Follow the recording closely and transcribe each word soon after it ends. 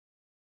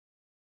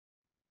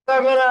So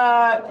I'm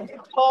gonna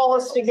call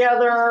us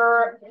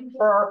together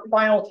for our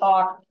final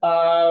talk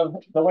of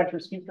the Winter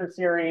Speaker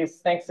Series.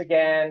 Thanks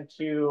again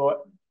to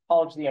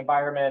College of the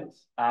Environment,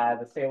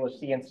 the Salish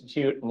Sea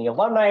Institute, and the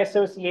Alumni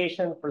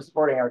Association for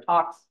supporting our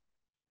talks.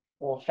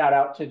 We'll shout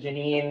out to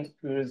Janine,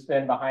 who's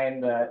been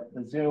behind the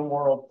Zoom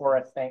world for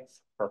us.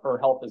 Thanks for her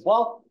help as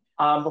well.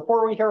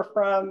 Before we hear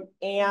from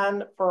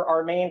Anne for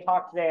our main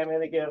talk today, I'm going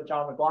to give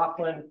John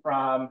McLaughlin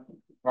from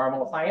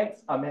Environmental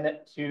Science a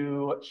minute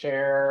to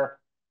share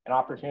an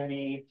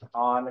opportunity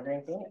on the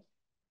Grand Canyon.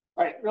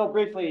 All right, real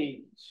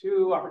briefly,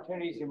 two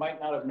opportunities you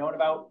might not have known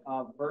about.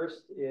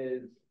 First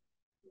is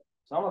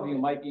some of you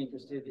might be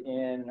interested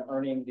in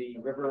earning the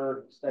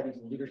River Studies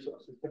and Leadership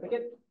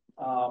Certificate.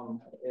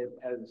 It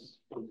has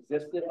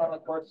existed on the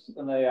course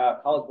on the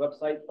college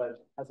website,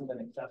 but hasn't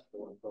been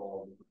accessible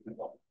until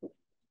people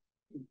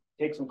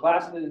take some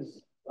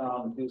classes,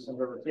 do some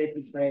river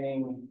safety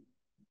training,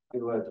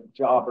 do a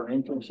job or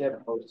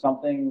internship or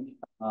something,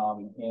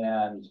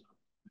 and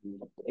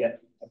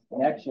get a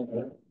connection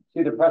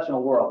to the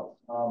professional world.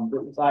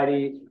 The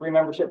society, free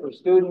membership for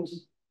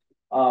students.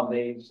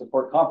 They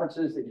support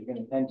conferences that you can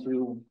attend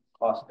to,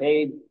 cost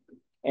paid.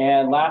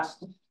 And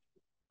last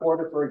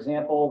quarter, for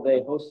example, they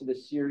hosted a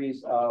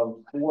series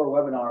of 4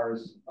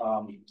 webinars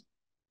on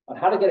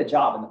how to get a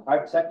job in the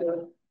private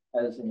sector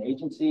as an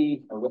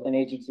agency or with an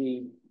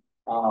agency,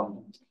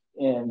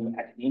 in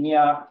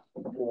academia,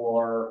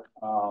 or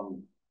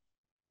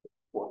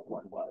what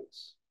one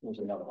was. There's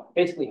another one.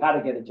 Basically, how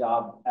to get a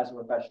job as a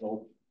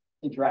professional,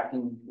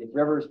 interacting with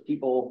rivers,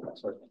 people, that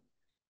sort of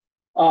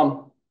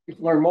thing. You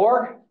can learn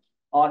more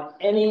on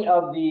any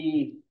of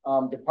the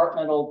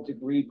departmental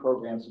degree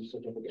programs or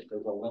certificates.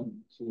 There's a link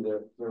to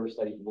the River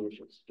Studies and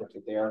Leadership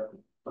Certificate there.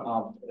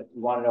 If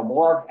you want to know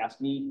more, ask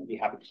me. I'd be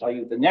happy to tell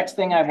you. The next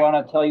thing I want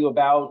to tell you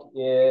about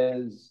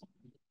is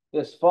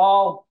this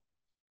fall,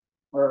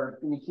 we're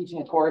going to be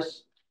teaching a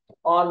course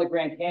on the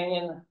Grand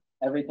Canyon,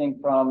 everything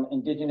from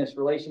indigenous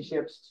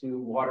relationships to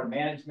water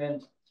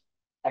management,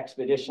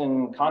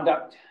 expedition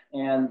conduct,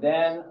 and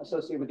then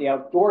associated with the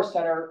Outdoor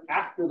Center.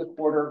 After the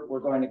quarter,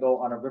 we're going to go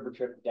on a river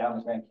trip down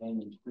the Grand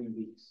Canyon in 3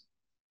 weeks,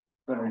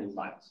 280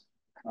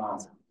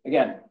 miles.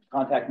 Again,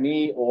 contact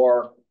me,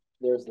 or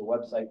there's the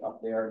website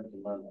up there, and you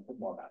can learn a bit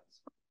more about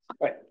it.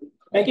 All right,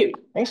 thank you.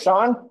 Thanks,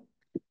 Sean.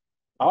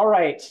 All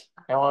right,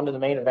 now on to the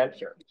main event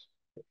here.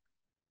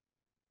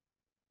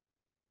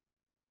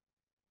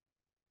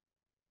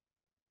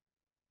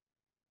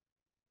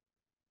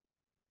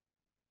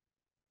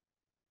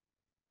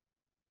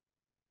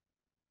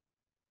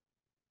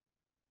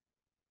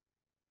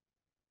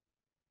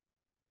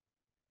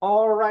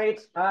 All right,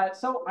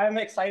 so I'm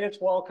excited to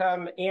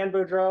welcome Anne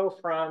Beaudreau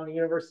from the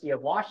University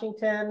of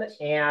Washington,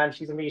 and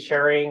she's going to be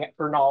sharing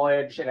her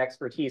knowledge and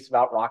expertise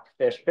about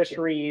rockfish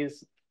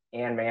fisheries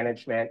and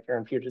management here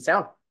in Puget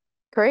Sound.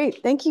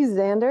 Great, thank you,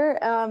 Xander,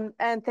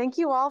 and thank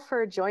you all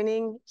for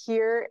joining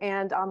here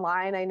and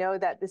online. I know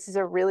that this is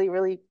a really,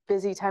 really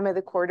busy time of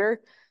the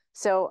quarter,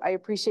 so I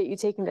appreciate you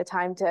taking the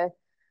time to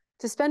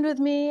spend with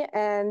me,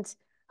 and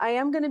I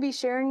am going to be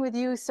sharing with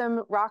you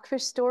some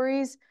rockfish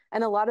stories,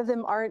 and a lot of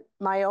them aren't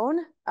my own,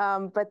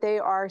 but they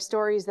are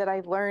stories that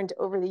I've learned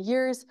over the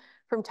years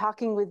from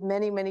talking with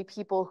many, many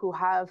people who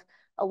have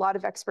a lot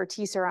of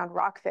expertise around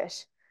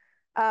rockfish.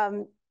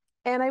 And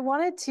I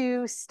wanted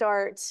to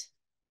start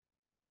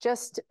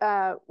just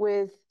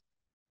with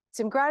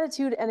some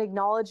gratitude and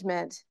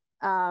acknowledgement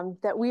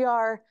that we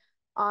are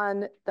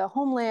on the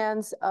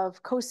homelands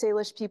of Coast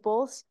Salish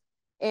peoples.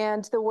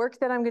 And the work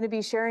that I'm going to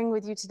be sharing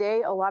with you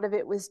today, a lot of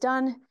it was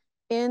done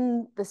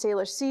in the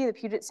Salish Sea, the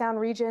Puget Sound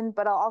region,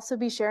 but I'll also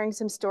be sharing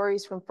some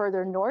stories from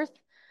further north,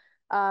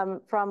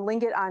 from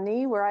Tlingit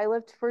Ani, where I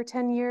lived for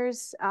 10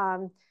 years,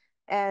 and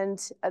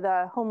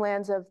the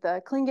homelands of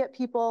the Tlingit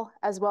people,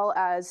 as well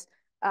as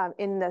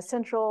in the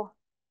central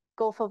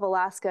Gulf of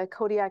Alaska,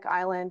 Kodiak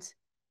Island,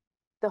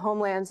 the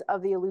homelands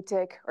of the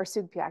Alutiiq or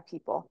Sugpiaq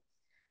people.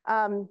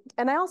 And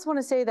I also want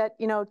to say that,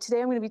 today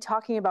I'm going to be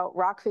talking about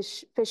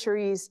rockfish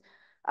fisheries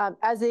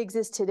as they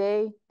exist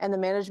today and the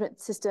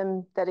management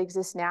system that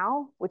exists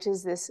now, which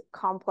is this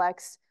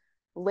complex,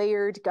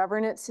 layered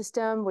governance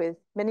system with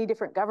many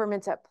different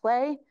governments at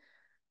play.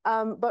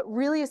 But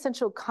really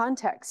essential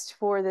context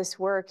for this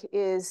work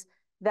is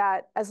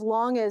that as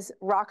long as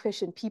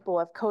rockfish and people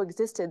have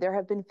coexisted, there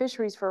have been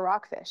fisheries for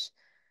rockfish.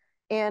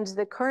 And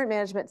the current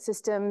management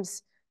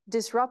systems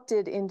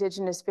disrupted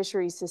indigenous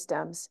fishery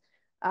systems.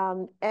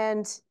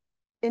 And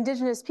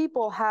indigenous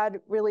people had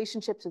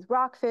relationships with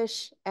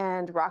rockfish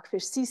and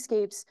rockfish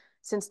seascapes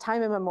since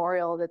time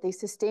immemorial that they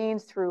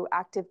sustained through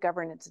active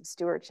governance and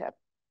stewardship.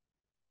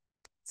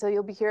 So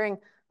you'll be hearing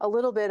a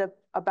little bit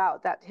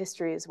about that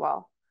history as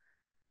well.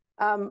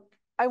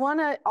 I want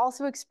to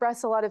also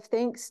express a lot of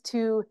thanks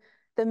to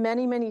the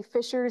many, many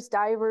fishers,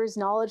 divers,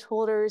 knowledge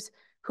holders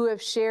who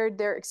have shared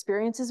their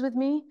experiences with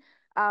me.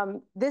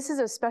 This is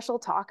a special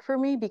talk for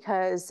me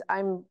because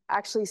I'm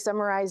actually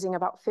summarizing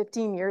about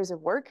 15 years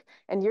of work,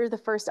 and you're the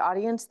first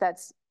audience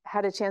that's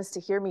had a chance to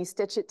hear me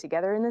stitch it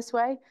together in this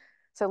way.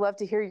 So I'd love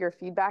to hear your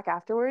feedback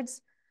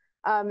afterwards.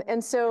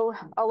 And so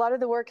a lot of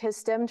the work has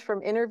stemmed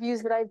from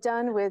interviews that I've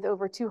done with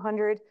over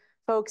 200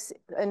 folks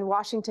in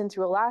Washington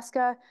through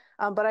Alaska,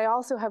 but I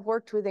also have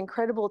worked with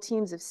incredible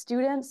teams of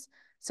students.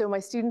 So my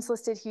students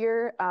listed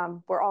here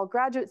were all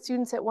graduate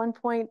students at one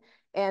point,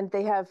 and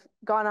they have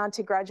gone on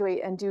to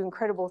graduate and do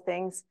incredible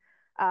things.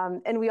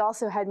 And we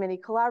also had many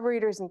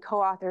collaborators and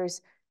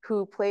co-authors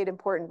who played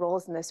important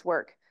roles in this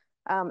work.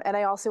 And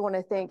I also want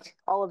to thank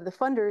all of the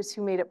funders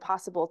who made it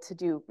possible to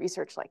do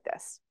research like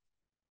this.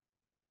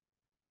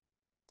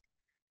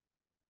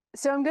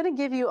 So I'm going to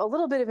give you a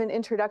little bit of an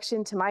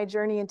introduction to my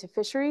journey into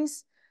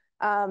fisheries.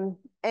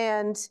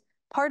 And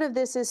part of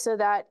this is so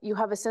that you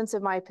have a sense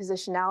of my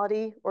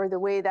positionality, or the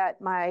way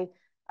that my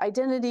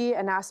identity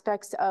and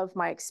aspects of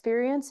my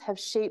experience have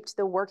shaped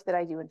the work that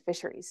I do in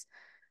fisheries.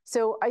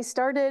 So I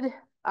started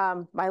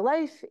my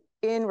life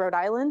in Rhode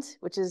Island,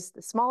 which is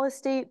the smallest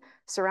state,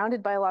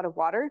 surrounded by a lot of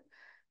water.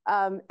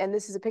 And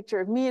this is a picture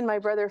of me and my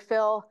brother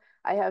Phil.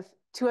 I have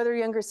 2 other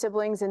younger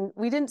siblings, and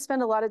we didn't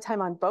spend a lot of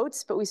time on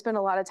boats, but we spent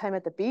a lot of time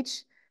at the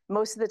beach.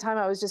 Most of the time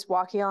I was just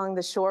walking along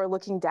the shore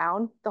looking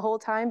down the whole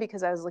time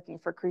because I was looking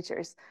for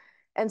creatures.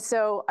 And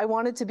so I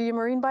wanted to be a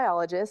marine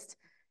biologist,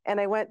 and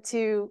I went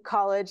to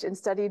college and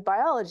studied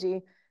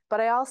biology,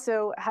 but I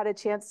also had a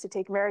chance to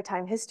take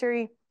maritime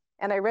history,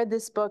 and I read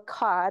this book,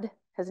 Cod.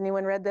 Has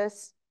anyone read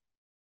this?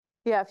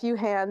 Yeah, a few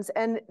hands.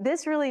 And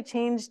this really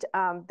changed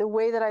the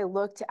way that I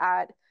looked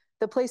at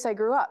the place I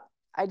grew up.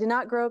 I did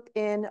not grow up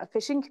in a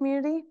fishing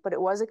community, but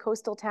it was a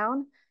coastal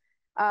town.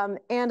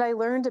 And I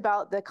learned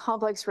about the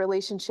complex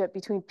relationship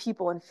between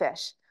people and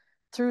fish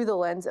through the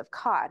lens of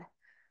cod.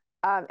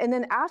 And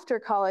then after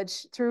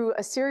college, through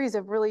a series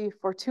of really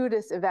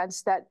fortuitous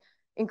events that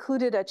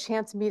included a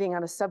chance meeting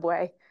on a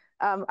subway,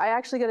 I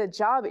actually got a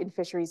job in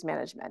fisheries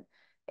management.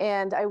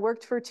 And I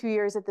worked for 2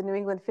 years at the New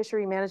England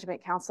Fishery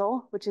Management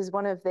Council, which is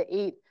one of the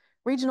 8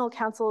 regional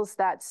councils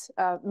that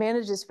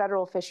manages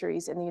federal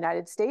fisheries in the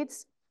United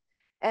States.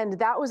 And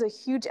that was a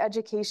huge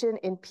education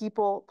in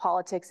people,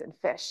 politics, and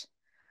fish.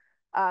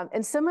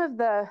 And some of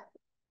the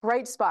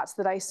bright spots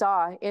that I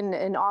saw in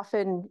an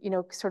often,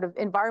 sort of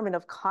environment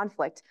of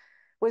conflict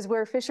was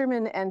where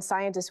fishermen and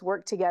scientists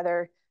work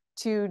together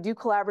to do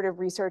collaborative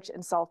research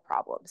and solve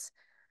problems.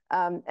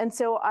 And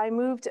so I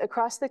moved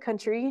across the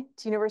country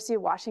to University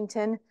of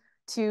Washington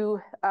to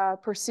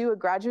pursue a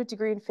graduate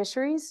degree in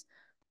fisheries.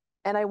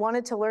 And I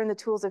wanted to learn the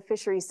tools of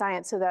fisheries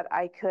science so that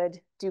I could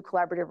do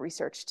collaborative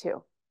research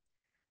too.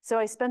 So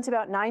I spent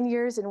about 9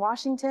 years in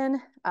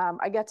Washington.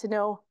 I got to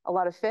know a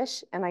lot of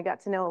fish, and I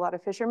got to know a lot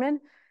of fishermen.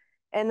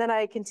 And then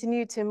I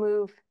continued to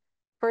move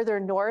further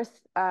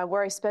north,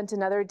 where I spent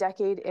another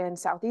decade in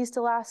Southeast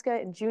Alaska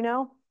in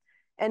Juneau.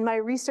 And my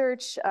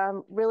research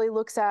really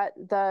looks at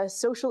the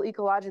social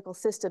ecological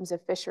systems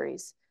of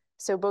fisheries.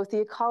 So both the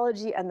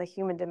ecology and the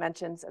human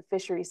dimensions of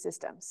fishery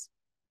systems.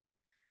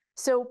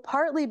 So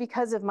partly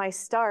because of my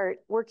start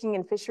working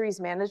in fisheries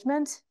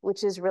management,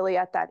 which is really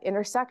at that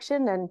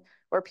intersection and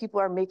where people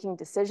are making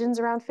decisions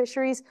around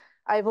fisheries,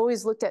 I've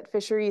always looked at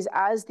fisheries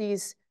as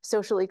these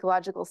social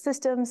ecological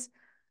systems.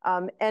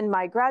 And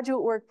my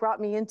graduate work brought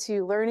me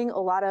into learning a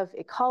lot of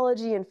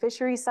ecology and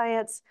fishery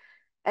science.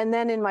 And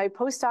then in my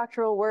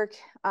postdoctoral work,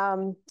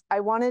 I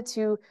wanted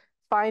to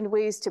find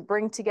ways to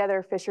bring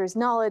together fisheries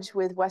knowledge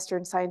with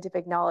Western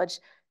scientific knowledge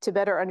to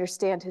better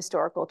understand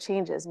historical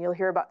changes. And you'll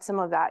hear about some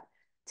of that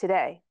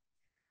today.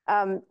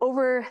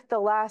 Over the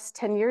last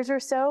 10 years or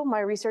so, my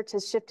research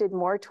has shifted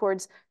more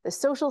towards the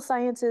social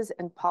sciences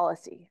and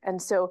policy. And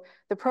so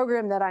the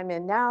program that I'm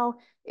in now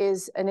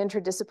is an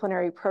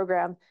interdisciplinary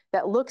program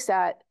that looks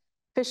at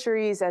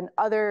fisheries and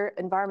other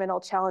environmental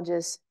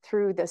challenges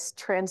through this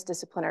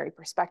transdisciplinary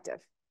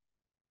perspective.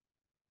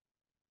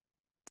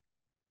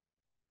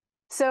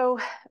 So,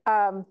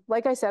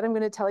 like I said, I'm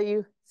going to tell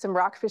you some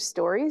rockfish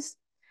stories.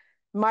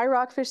 My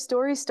rockfish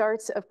story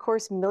starts, of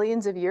course,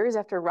 millions of years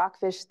after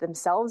rockfish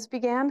themselves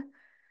began.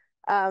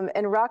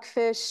 And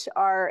rockfish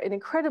are an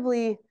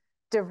incredibly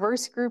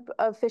diverse group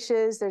of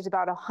fishes. There's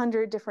about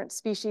 100 different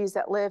species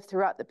that live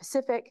throughout the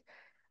Pacific.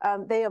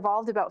 They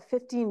evolved about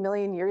 15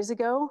 million years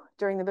ago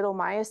during the Middle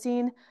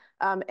Miocene,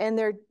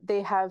 and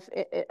they have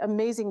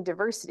amazing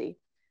diversity.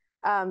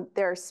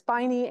 They're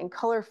spiny and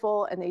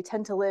colorful, and they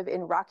tend to live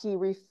in rocky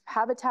reef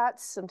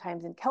habitats,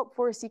 sometimes in kelp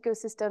forest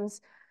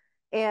ecosystems.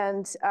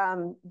 And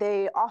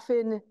they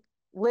often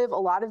live a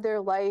lot of their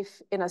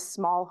life in a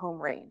small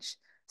home range.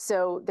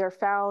 So they're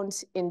found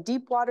in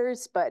deep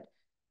waters, but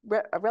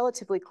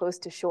relatively close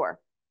to shore.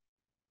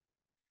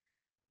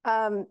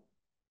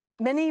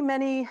 Many,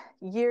 many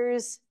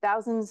years,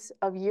 thousands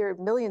of years,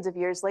 millions of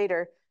years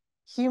later,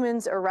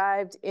 humans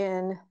arrived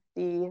in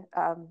the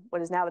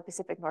what is now the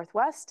Pacific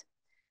Northwest.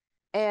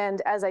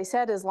 And as I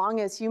said, as long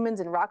as humans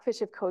and rockfish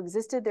have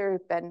coexisted, there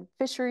have been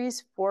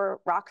fisheries for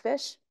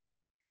rockfish.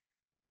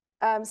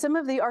 Some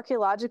of the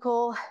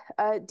archaeological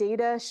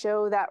data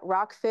show that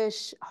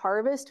rockfish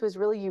harvest was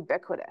really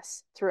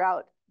ubiquitous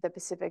throughout the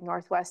Pacific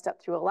Northwest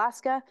up through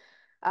Alaska.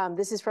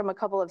 This is from a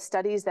couple of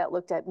studies that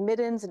looked at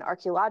middens and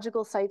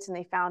archaeological sites, and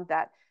they found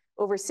that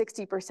over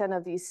 60%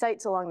 of these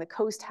sites along the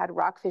coast had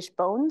rockfish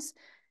bones.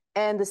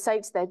 And the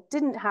sites that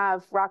didn't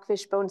have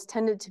rockfish bones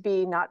tended to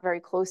be not very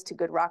close to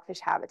good rockfish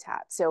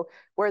habitat. So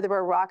where there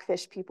were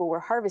rockfish, people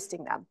were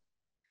harvesting them.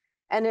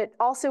 And it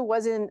also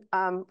wasn't,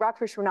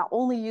 rockfish were not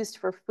only used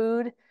for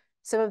food.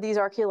 Some of these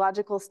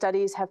archaeological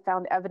studies have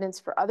found evidence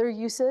for other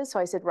uses. So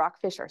I said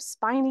rockfish are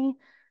spiny.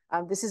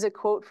 This is a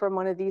quote from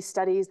one of these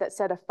studies that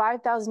said a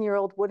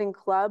 5,000-year-old wooden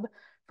club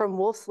from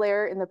Wolf's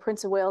Lair in the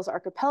Prince of Wales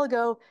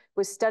archipelago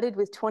was studded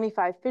with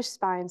 25 fish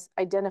spines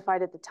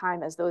identified at the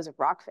time as those of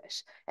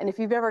rockfish. And if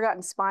you've ever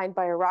gotten spined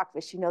by a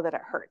rockfish, you know that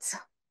it hurts.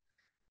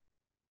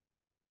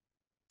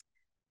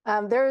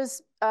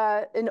 There's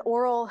an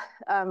oral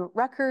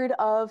record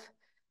of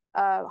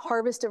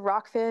harvest of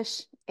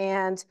rockfish.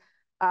 And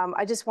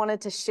I just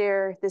wanted to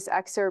share this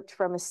excerpt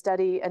from a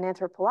study, an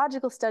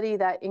anthropological study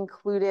that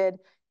included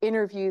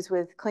interviews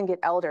with Tlingit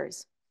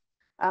elders.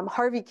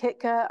 Harvey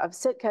Kitka of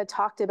Sitka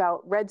talked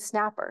about red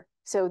snapper.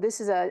 So this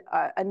is a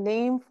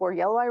name for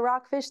yellow eye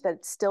rockfish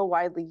that's still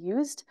widely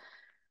used.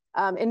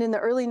 And in the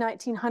early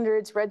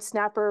 1900s, red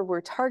snapper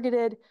were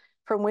targeted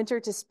from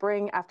winter to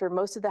spring after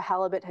most of the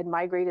halibut had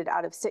migrated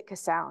out of Sitka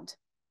Sound.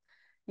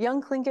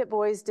 Young Tlingit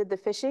boys did the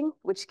fishing,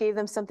 which gave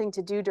them something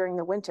to do during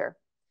the winter.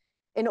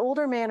 An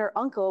older man or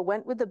uncle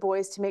went with the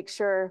boys to make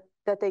sure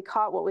that they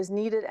caught what was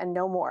needed and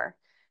no more.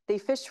 They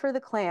fished for the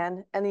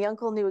clan, and the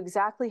uncle knew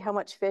exactly how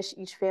much fish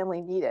each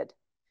family needed.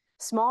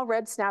 Small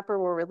red snapper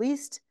were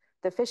released.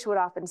 The fish would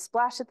often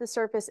splash at the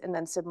surface and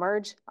then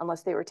submerge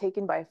unless they were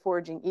taken by a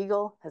foraging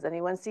eagle. Has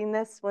anyone seen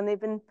this when they've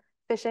been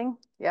fishing?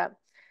 Yeah.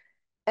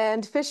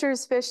 And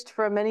fishers fished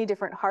from many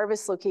different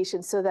harvest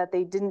locations so that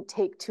they didn't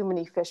take too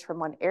many fish from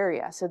one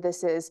area. So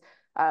this is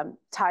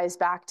ties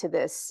back to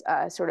this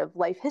sort of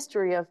life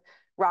history of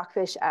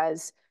rockfish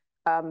as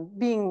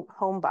being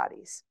home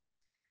bodies.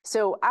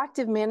 So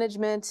active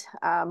management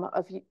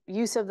of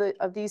use of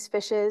these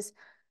fishes.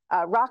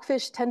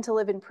 Rockfish tend to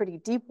live in pretty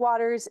deep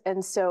waters,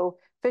 and so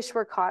fish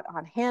were caught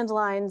on hand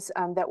lines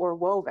that were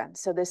woven.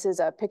 So this is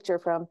a picture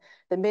from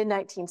the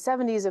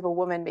mid-1970s of a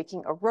woman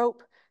making a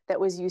rope that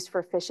was used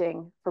for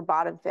fishing for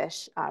bottom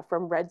fish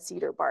from red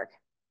cedar bark.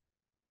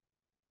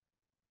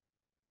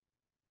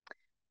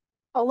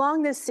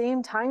 Along this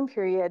same time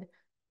period,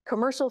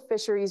 commercial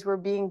fisheries were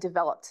being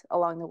developed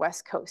along the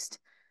West Coast.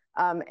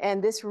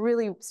 And this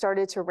really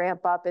started to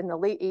ramp up in the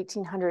late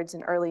 1800s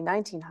and early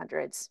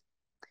 1900s.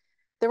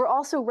 There were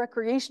also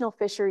recreational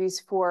fisheries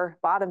for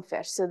bottom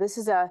fish. So this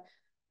is a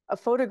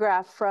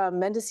photograph from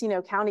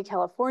Mendocino County,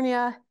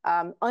 California,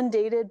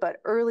 undated,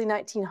 but early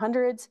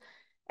 1900s.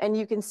 And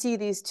you can see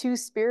these two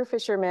spear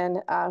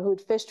fishermen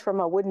who'd fished from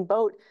a wooden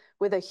boat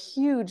with a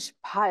huge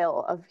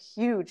pile of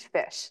huge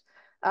fish.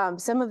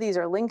 Some of these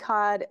are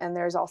lingcod, and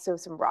there's also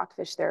some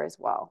rockfish there as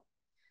well.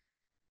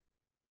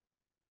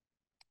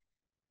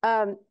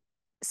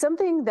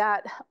 Something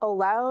that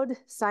allowed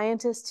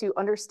scientists to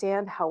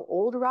understand how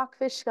old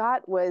rockfish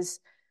got was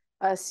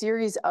a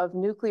series of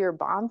nuclear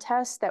bomb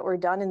tests that were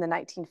done in the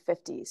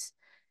 1950s.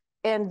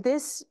 And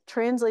this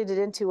translated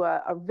into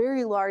a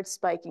very large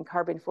spike in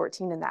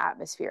carbon-14 in the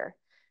atmosphere.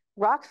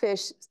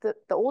 Rockfish, the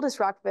oldest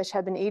rockfish,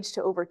 have been aged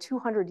to over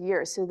 200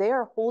 years. So they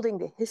are holding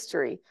the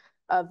history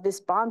of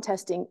this bomb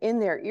testing in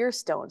their ear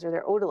stones or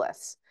their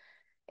otoliths.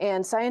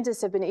 And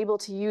scientists have been able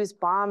to use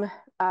bomb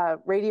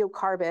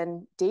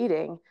radiocarbon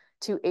dating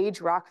to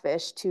age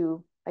rockfish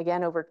to,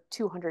 again, over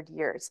 200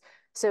 years.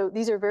 So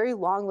these are very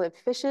long-lived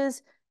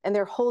fishes, and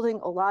they're holding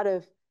a lot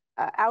of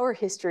our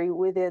history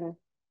within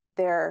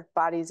their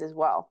bodies as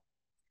well.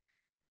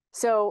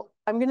 So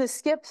I'm going to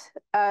skip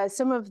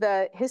some of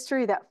the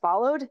history that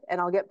followed,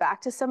 and I'll get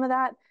back to some of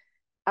that,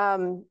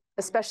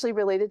 especially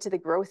related to the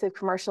growth of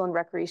commercial and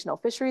recreational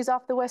fisheries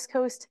off the West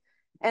Coast.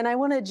 And I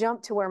want to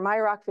jump to where my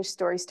rockfish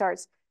story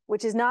starts,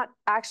 which is not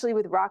actually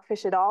with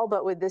rockfish at all,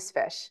 but with this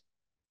fish.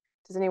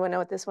 Does anyone know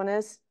what this one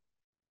is?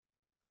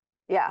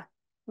 Yeah,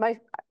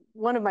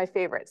 one of my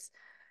favorites.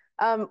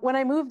 When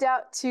I moved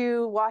out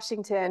to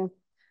Washington,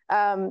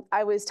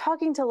 I was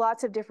talking to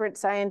lots of different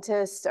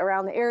scientists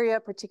around the area,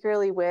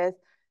 particularly with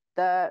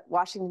the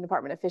Washington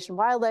Department of Fish and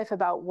Wildlife,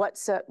 about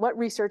what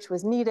research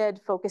was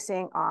needed,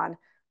 focusing on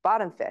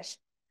bottom fish.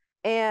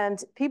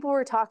 And people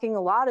were talking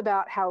a lot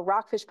about how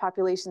rockfish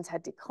populations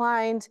had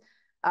declined.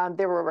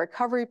 There were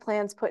recovery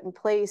plans put in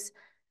place.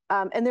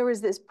 And there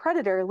was this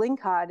predator,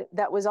 lingcod,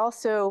 that was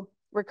also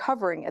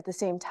recovering at the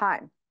same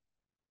time.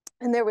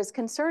 And there was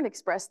concern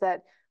expressed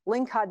that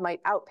lingcod might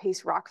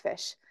outpace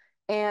rockfish,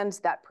 and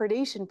that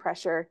predation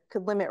pressure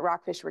could limit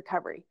rockfish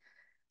recovery.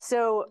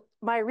 So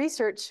my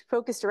research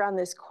focused around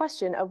this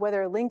question of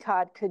whether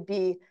lingcod could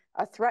be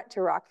a threat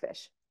to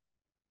rockfish.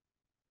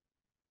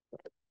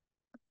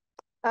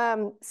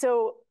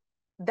 So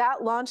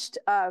that launched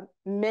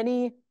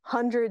many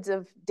hundreds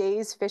of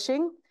days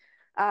fishing,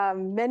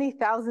 many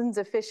thousands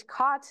of fish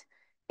caught,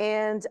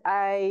 and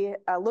I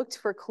looked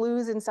for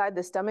clues inside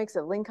the stomachs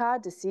of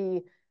lingcod to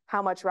see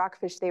how much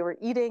rockfish they were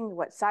eating,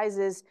 what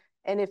sizes,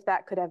 and if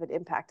that could have an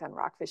impact on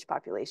rockfish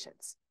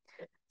populations.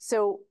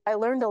 So I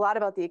learned a lot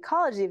about the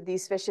ecology of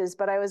these fishes,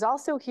 but I was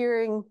also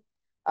hearing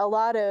a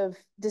lot of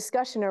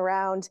discussion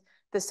around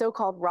the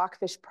so-called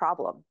rockfish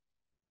problem.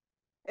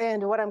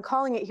 And what I'm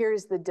calling it here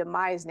is the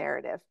demise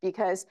narrative,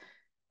 because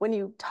when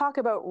you talk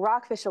about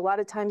rockfish, a lot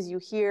of times you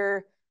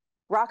hear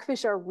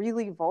rockfish are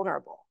really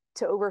vulnerable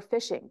to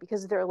overfishing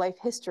because of their life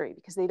history,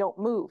 because they don't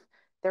move.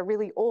 They're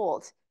really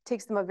old. It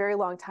takes them a very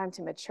long time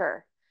to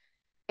mature.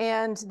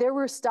 And there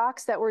were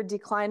stocks that were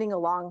declining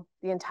along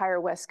the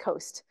entire West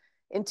Coast.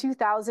 In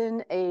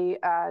 2000, a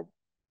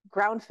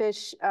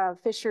groundfish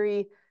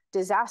fishery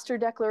disaster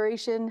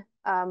declaration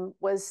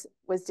was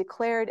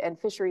declared and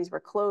fisheries were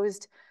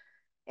closed.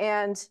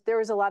 And there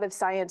was a lot of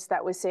science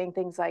that was saying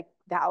things like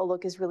the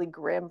outlook is really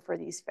grim for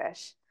these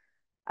fish.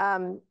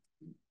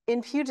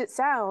 In Puget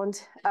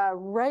Sound,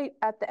 right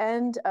at the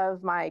end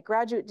of my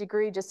graduate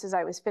degree, just as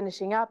I was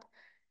finishing up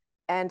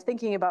and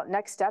thinking about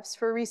next steps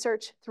for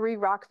research, 3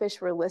 rockfish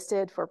were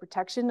listed for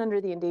protection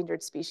under the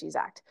Endangered Species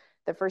Act,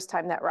 the first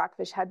time that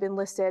rockfish had been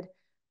listed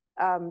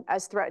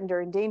as threatened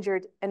or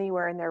endangered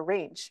anywhere in their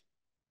range.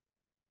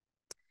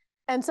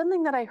 And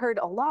something that I heard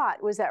a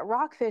lot was that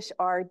rockfish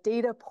are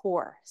data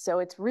poor. So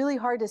it's really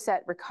hard to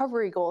set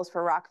recovery goals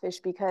for rockfish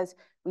because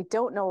we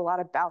don't know a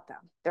lot about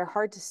them. They're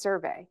hard to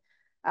survey.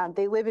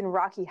 They live in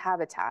rocky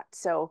habitat,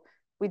 so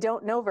we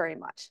don't know very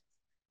much.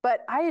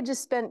 But I had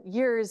just spent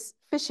years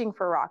fishing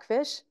for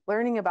rockfish,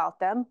 learning about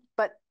them,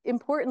 but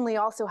importantly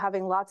also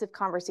having lots of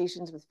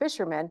conversations with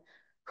fishermen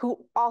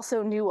who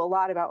also knew a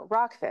lot about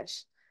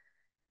rockfish.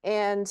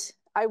 And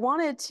I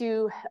wanted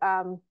to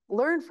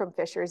learn from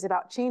fishers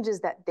about changes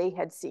that they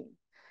had seen.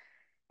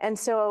 And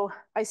so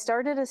I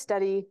started a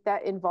study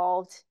that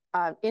involved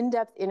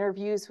in-depth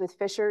interviews with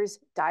fishers,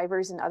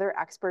 divers, and other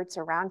experts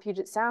around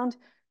Puget Sound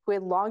who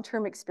had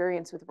long-term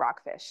experience with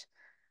rockfish.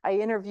 I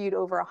interviewed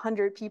over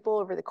 100 people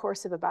over the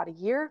course of about a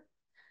year,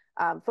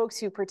 folks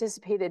who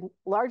participated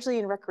largely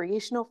in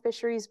recreational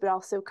fisheries, but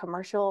also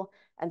commercial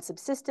and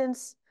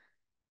subsistence.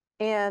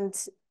 And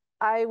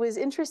I was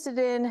interested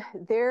in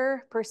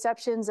their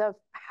perceptions of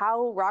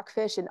how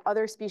rockfish and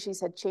other species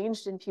had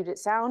changed in Puget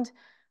Sound.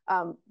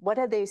 What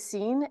had they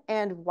seen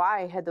and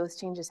why had those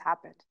changes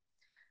happened?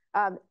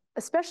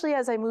 Especially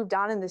as I moved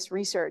on in this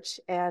research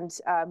and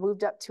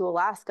moved up to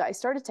Alaska, I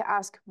started to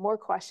ask more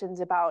questions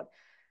about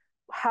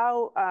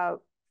how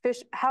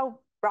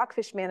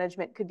rockfish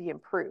management could be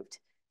improved.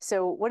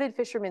 So what did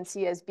fishermen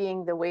see as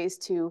being the ways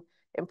to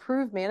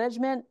improve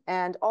management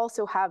and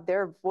also have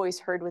their voice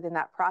heard within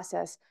that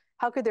process?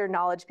 How could their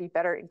knowledge be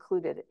better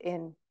included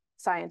in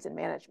science and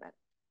management?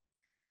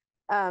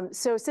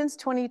 So since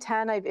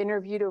 2010, I've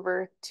interviewed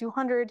over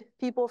 200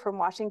 people from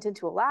Washington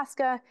to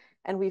Alaska,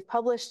 and we've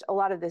published a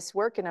lot of this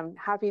work, and I'm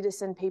happy to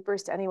send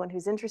papers to anyone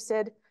who's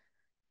interested.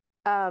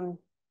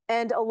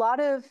 And a lot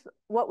of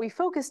what we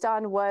focused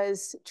on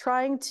was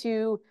trying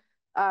to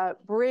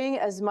bring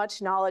as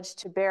much knowledge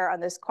to bear on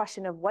this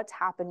question of what's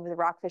happened with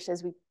rockfish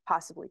as we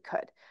possibly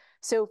could.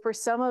 So for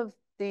some of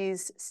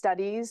these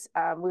studies,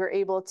 we were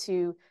able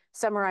to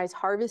summarize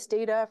harvest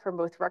data from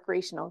both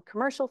recreational and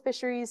commercial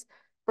fisheries,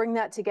 bring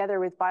that together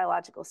with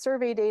biological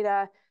survey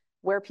data,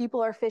 where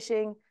people are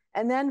fishing,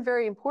 and then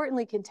very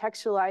importantly,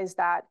 contextualize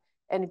that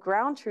and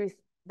ground truth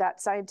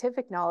that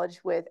scientific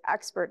knowledge with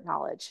expert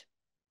knowledge.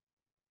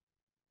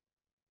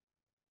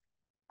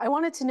 I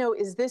wanted to know,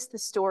 is this the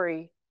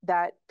story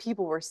that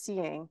people were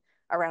seeing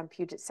around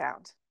Puget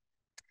Sound?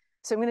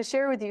 So I'm going to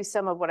share with you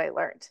some of what I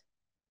learned.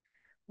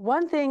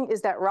 One thing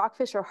is that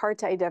rockfish are hard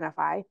to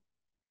identify.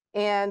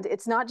 And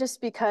it's not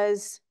just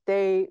because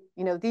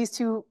these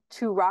two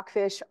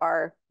rockfish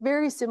are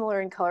very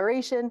similar in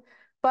coloration,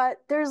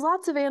 but there's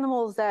lots of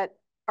animals that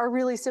are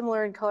really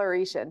similar in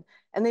coloration,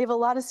 and they have a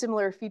lot of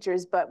similar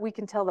features, but we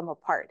can tell them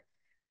apart.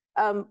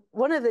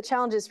 One of the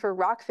challenges for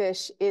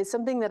rockfish is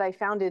something that I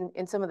found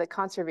in some of the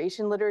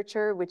conservation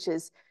literature, which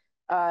is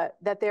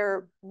that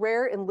they're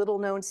rare and little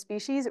known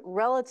species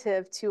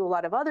relative to a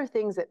lot of other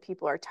things that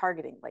people are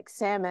targeting, like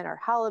salmon or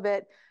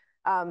halibut.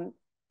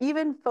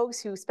 Even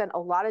folks who spent a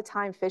lot of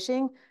time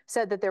fishing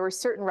said that there were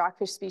certain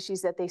rockfish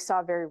species that they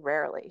saw very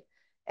rarely,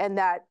 and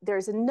that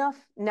there's enough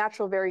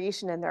natural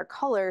variation in their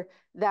color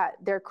that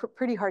they're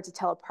pretty hard to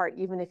tell apart,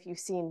 even if you've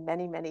seen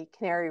many, many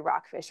canary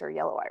rockfish or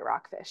yellow-eye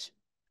rockfish.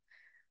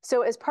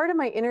 So as part of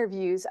my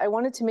interviews, I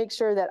wanted to make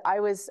sure that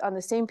I was on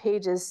the same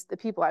page as the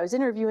people I was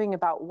interviewing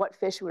about what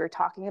fish we were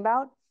talking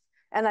about.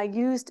 And I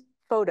used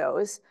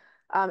photos,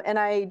 and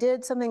I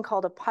did something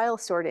called a pile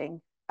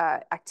sorting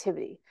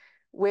activity,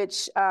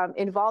 which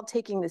involved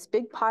taking this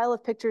big pile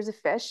of pictures of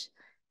fish,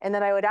 and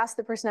then I would ask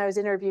the person I was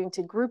interviewing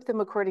to group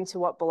them according to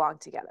what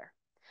belonged together.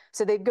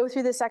 So they'd go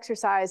through this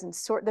exercise and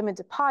sort them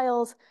into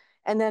piles,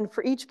 and then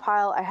for each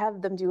pile, I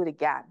have them do it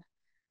again.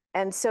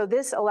 And so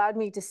this allowed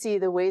me to see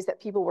the ways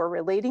that people were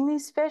relating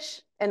these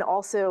fish and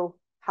also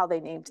how they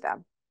named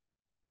them.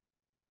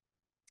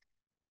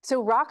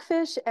 So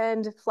rockfish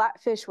and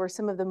flatfish were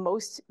some of the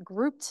most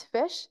grouped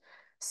fish.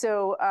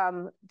 So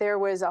there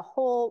was a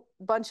whole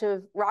bunch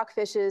of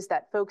rockfishes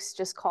that folks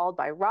just called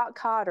by rock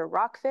cod or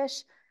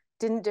rockfish,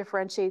 didn't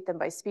differentiate them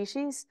by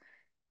species.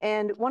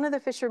 And one of the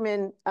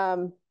fishermen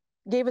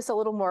gave us a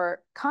little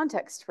more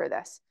context for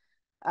this.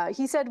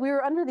 He said, we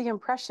were under the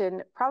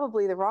impression,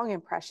 probably the wrong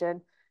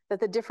impression, that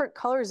the different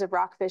colors of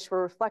rockfish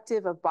were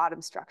reflective of bottom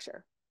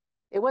structure.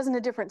 It wasn't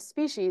a different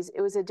species,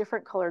 it was a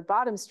different colored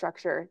bottom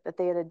structure that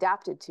they had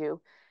adapted to.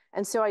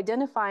 And so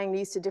identifying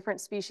these to different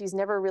species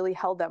never really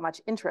held that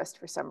much interest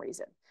for some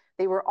reason.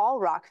 They were all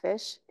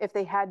rockfish. If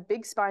they had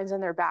big spines on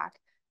their back,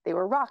 they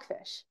were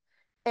rockfish.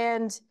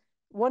 And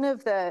one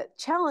of the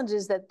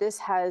challenges that this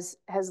has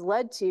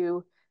led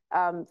to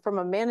from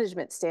a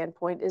management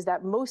standpoint is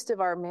that most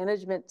of our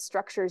management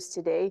structures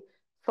today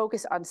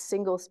focus on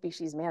single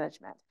species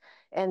management.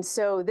 And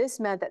so this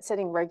meant that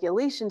setting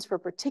regulations for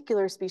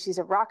particular species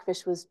of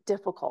rockfish was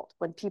difficult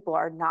when people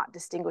are not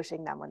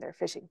distinguishing them when they're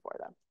fishing for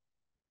them.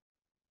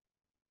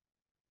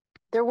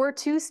 There were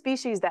two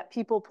species that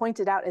people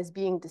pointed out as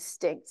being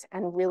distinct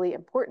and really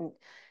important.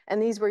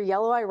 And these were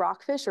yellow-eye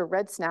rockfish or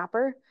red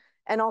snapper,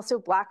 and also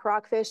black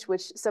rockfish,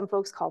 which some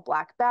folks call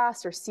black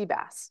bass or sea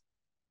bass.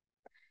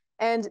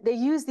 And they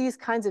use these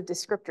kinds of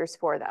descriptors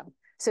for them.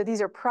 So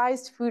these are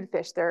prized food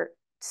fish. They're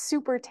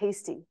super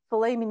tasty,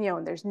 filet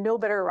mignon. There's no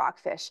better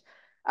rockfish.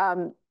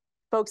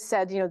 Folks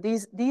said,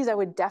 these I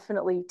would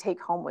definitely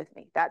take home with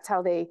me. That's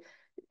how it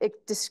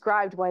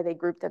described why they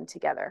grouped them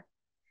together.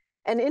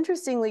 And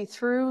interestingly,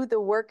 through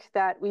the work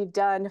that we've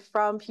done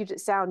from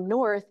Puget Sound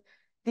north,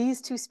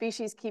 these two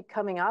species keep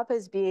coming up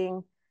as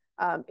being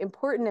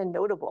important and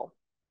notable.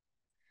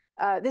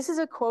 This is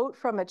a quote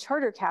from a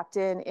charter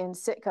captain in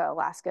Sitka,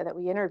 Alaska, that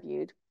we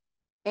interviewed.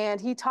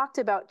 And he talked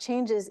about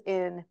changes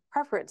in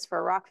preference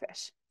for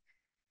rockfish.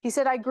 He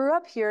said, I grew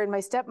up here and my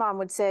stepmom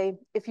would say,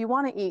 if you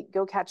want to eat,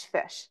 go catch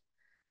fish.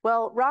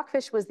 Well,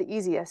 rockfish was the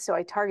easiest, so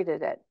I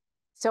targeted it.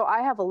 So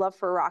I have a love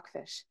for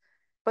rockfish.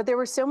 But there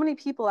were so many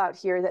people out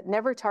here that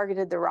never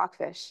targeted the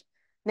rockfish.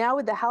 Now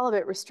with the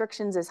halibut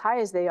restrictions as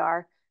high as they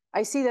are,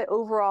 I see that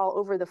overall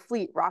over the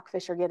fleet,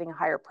 rockfish are getting a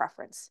higher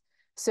preference.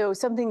 So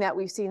something that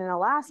we've seen in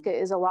Alaska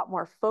is a lot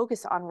more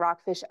focus on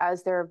rockfish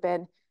as there have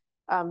been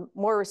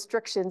more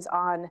restrictions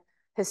on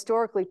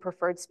historically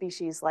preferred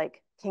species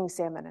like king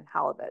salmon and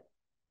halibut.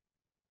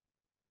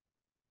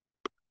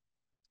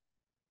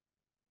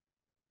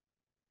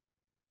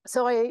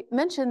 So I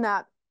mentioned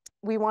that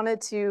we wanted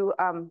to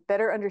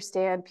better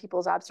understand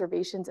people's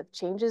observations of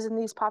changes in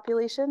these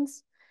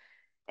populations.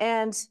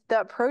 And the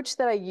approach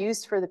that I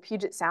used for the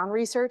Puget Sound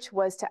research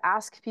was to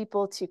ask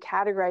people to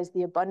categorize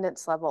the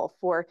abundance level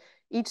for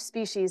each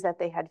species that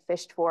they had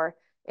fished for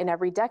in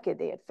every decade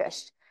they had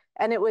fished.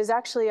 And it was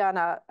actually on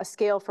a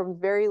scale from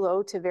very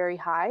low to very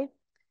high.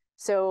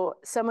 So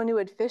someone who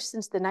had fished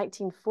since the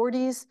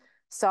 1940s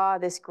saw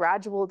this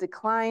gradual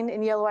decline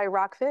in yellow-eye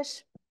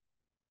rockfish,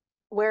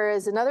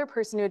 whereas another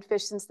person who had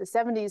fished since the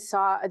 70s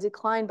saw a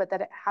decline, but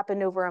that it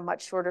happened over a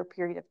much shorter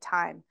period of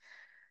time.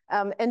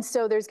 And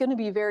so there's going to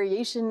be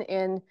variation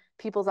in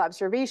people's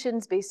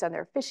observations based on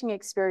their fishing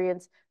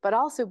experience, but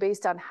also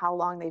based on how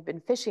long they've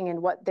been fishing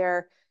and what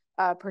their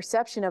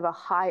perception of a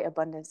high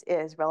abundance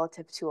is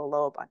relative to a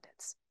low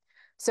abundance.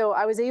 So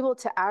I was able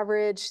to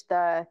average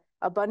the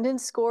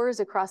abundance scores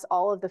across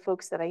all of the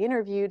folks that I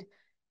interviewed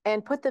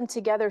and put them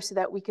together so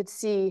that we could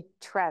see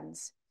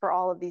trends for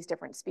all of these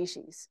different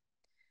species.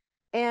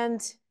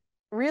 And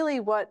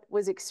really what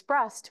was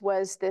expressed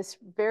was this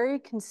very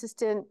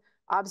consistent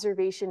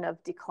observation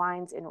of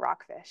declines in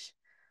rockfish.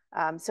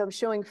 So I'm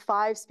showing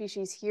 5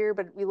 species here,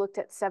 but we looked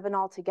at 7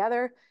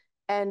 altogether.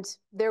 And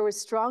there was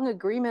strong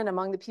agreement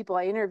among the people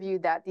I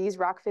interviewed that these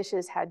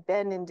rockfishes had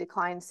been in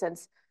decline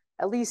since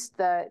at least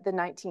the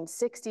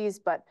 1960s,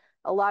 but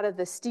a lot of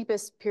the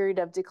steepest period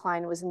of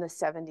decline was in the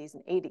 70s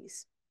and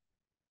 80s.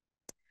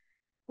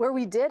 Where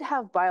we did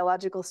have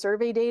biological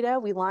survey data,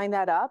 we lined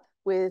that up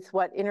with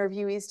what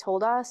interviewees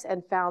told us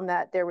and found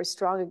that there was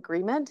strong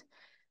agreement,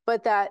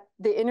 but that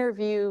the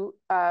interview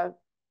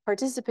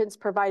participants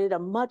provided a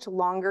much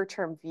longer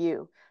term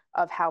view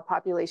of how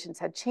populations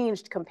had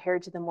changed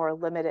compared to the more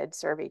limited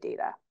survey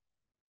data.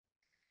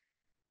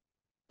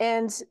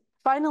 And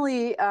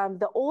finally,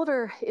 the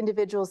older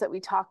individuals that we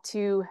talked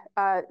to,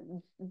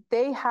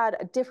 they had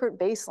a different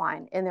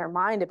baseline in their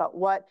mind about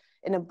what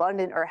an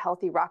abundant or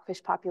healthy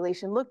rockfish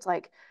population looked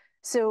like.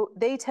 So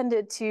they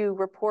tended to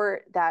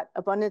report that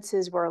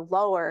abundances were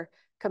lower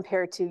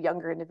compared to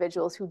younger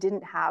individuals who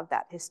didn't have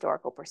that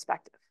historical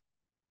perspective.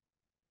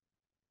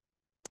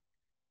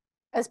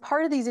 As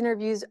part of these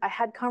interviews, I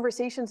had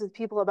conversations with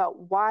people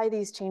about why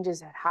these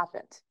changes had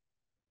happened.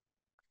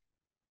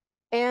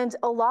 And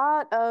a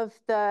lot of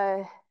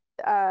the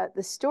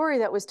story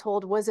that was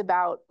told was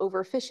about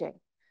overfishing.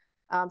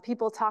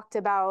 People talked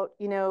about,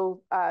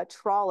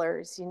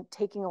 trawlers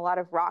taking a lot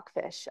of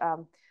rockfish.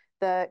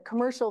 The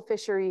commercial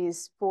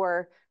fisheries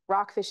for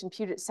rockfish in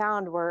Puget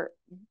Sound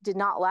did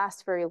not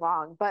last very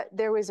long, but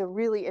there was a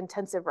really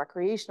intensive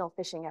recreational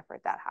fishing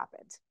effort that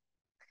happened.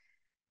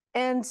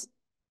 And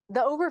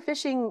the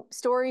overfishing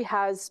story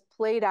has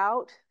played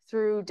out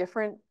through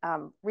different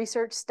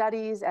research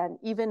studies and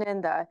even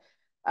in the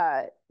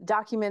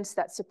documents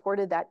that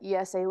supported that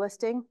ESA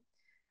listing.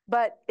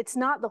 But it's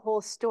not the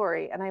whole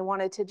story, and I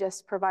wanted to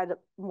just provide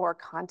more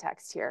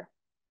context here.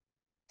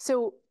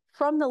 So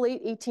from the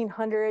late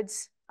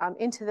 1800s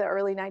into the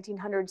early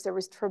 1900s, there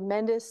was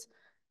tremendous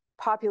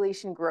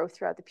population growth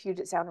throughout the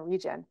Puget Sound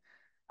region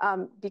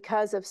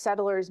because of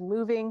settlers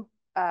moving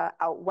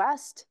out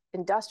west,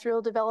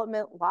 industrial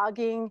development,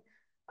 logging,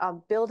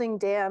 building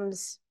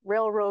dams,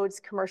 railroads,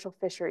 commercial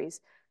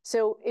fisheries.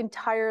 So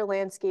entire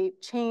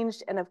landscape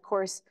changed, and of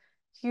course,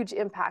 huge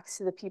impacts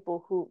to the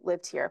people who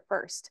lived here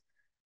first.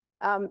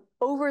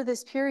 Over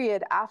this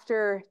period,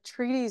 after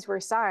treaties were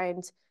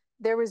signed,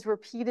 there was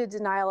repeated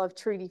denial of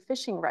treaty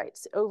fishing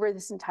rights. Over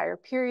this entire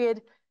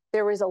period,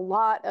 there was a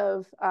lot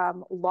of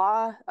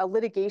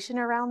litigation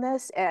around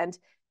this, and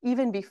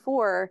even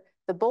before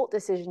the Bolt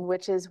decision,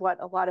 which is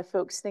what a lot of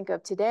folks think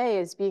of today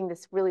as being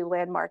this really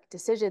landmark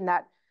decision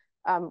that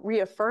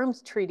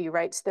reaffirmed treaty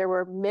rights, there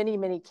were many,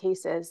 many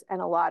cases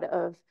and a lot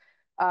of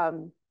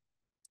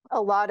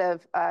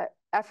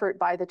effort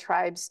by the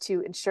tribes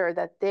to ensure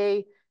that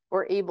they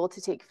were able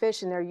to take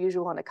fish in their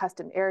usual and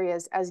accustomed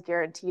areas as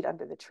guaranteed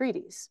under the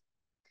treaties.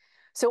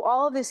 So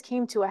all of this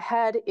came to a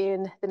head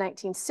in the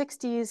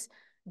 1960s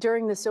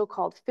during the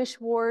so-called fish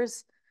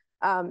wars,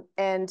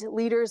 and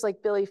leaders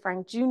like Billy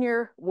Frank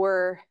Jr.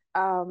 were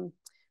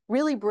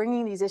really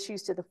bringing these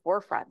issues to the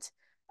forefront.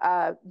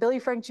 Billy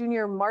Frank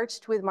Jr.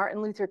 marched with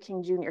Martin Luther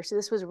King Jr. So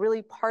this was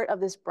really part of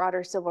this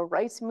broader civil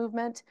rights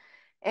movement.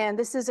 And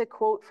this is a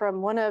quote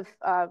from one of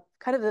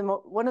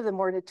the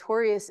more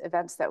notorious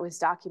events that was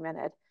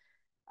documented.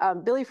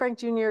 Billy Frank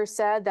Jr.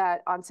 said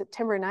that on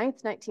September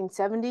 9th,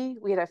 1970,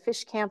 we had a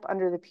fish camp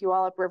under the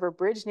Puyallup River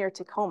Bridge near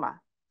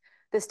Tacoma.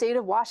 The state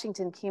of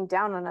Washington came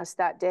down on us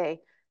that day,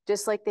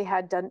 just like they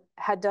had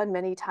done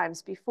many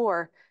times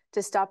before,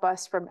 to stop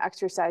us from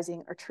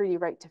exercising our treaty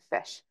right to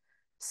fish.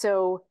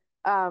 So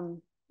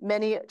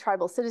many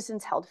tribal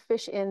citizens held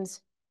fish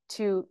inns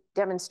to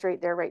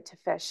demonstrate their right to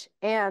fish.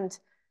 And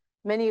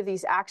many of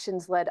these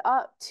actions led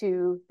up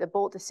to the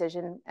Bolt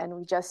decision, and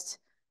we just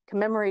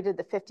commemorated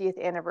the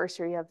 50th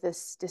anniversary of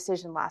this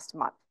decision last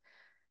month.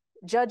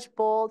 Judge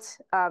Bolt,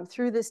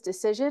 through this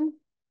decision,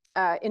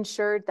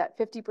 ensured that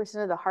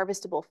 50% of the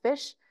harvestable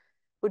fish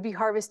would be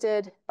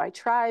harvested by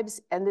tribes,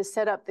 and this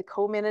set up the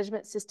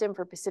co-management system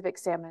for Pacific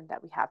salmon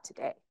that we have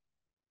today.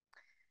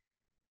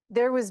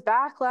 There was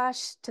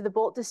backlash to the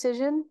Bolt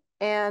decision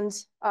and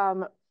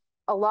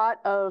a lot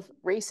of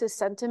racist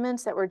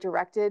sentiments that were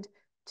directed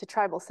to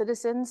tribal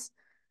citizens.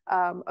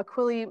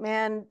 Aquili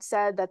Mann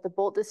said that the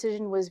Bolt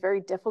decision was very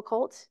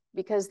difficult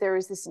because there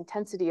was this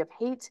intensity of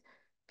hate.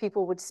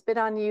 People would spit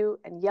on you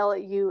and yell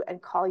at you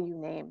and call you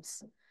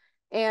names.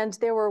 And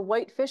there were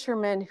white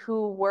fishermen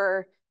who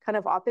were kind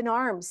of up in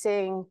arms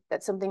saying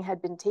that something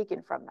had been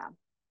taken from them.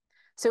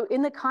 So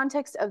in the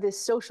context of this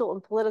social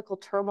and political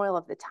turmoil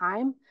of the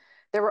time,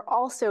 there were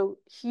also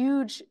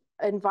huge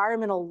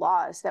environmental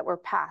laws that were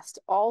passed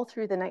all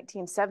through the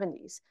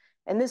 1970s.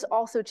 And this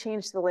also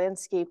changed the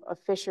landscape of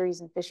fisheries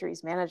and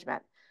fisheries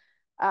management.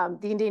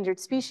 The Endangered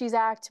Species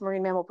Act,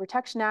 Marine Mammal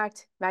Protection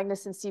Act,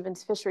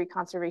 Magnuson-Stevens Fishery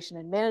Conservation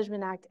and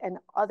Management Act, and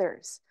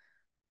others.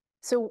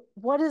 So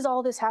what does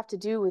all this have to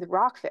do with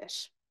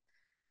rockfish?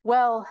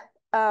 Well,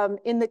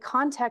 in the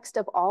context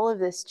of all of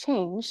this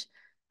change,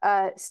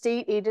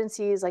 state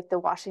agencies like the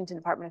Washington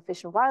Department of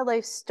Fish and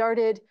Wildlife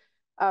started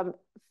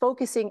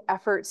focusing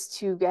efforts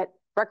to get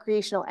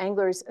recreational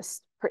anglers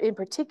in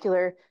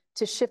particular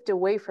to shift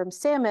away from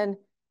salmon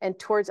and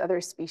towards other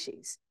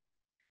species.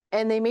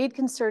 And they made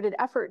concerted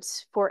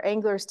efforts for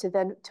anglers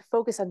to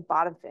focus on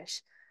bottom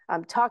fish,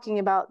 talking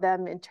about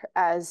them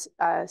as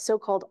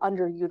so-called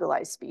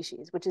underutilized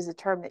species, which is a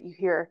term that you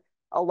hear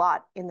a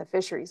lot in the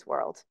fisheries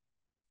world.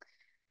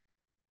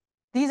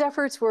 These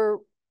efforts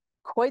were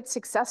quite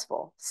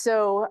successful.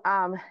 So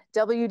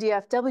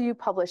WDFW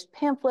published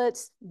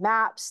pamphlets,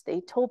 maps.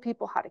 They told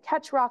people how to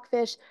catch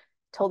rockfish,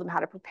 told them how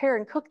to prepare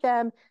and cook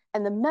them.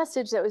 And the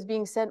message that was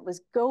being sent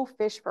was go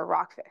fish for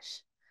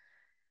rockfish.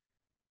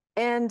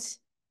 And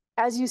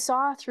as you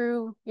saw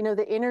through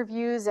the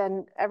interviews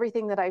and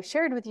everything that I've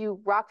shared with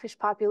you, rockfish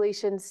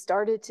populations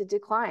started to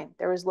decline.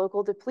 There was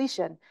local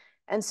depletion.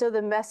 And so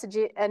the message,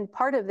 and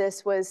part of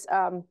this was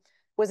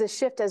a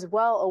shift as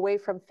well away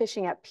from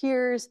fishing at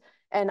piers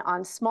and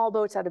on small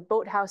boats out of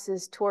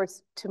boathouses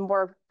to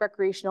more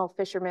recreational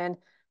fishermen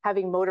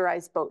having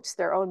motorized boats,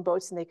 their own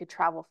boats, and they could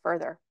travel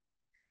further.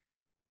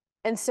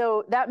 And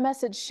so that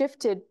message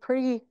shifted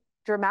pretty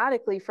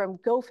dramatically from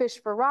go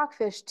fish for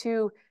rockfish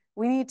to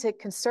we need to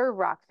conserve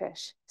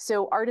rockfish.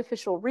 So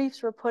artificial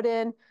reefs were put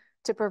in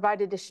to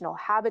provide additional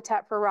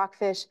habitat for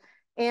rockfish.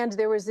 And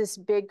there was this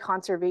big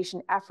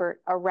conservation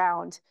effort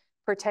around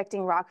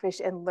protecting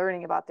rockfish and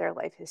learning about their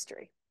life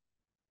history.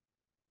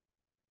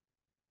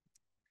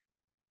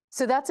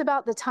 So that's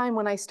about the time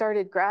when I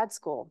started grad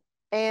school.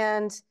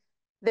 And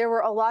there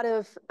were a lot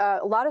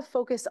of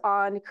focus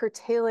on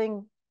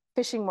curtailing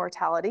fishing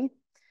mortality.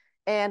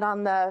 And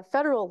on the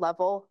federal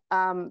level,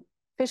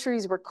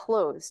 fisheries were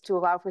closed to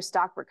allow for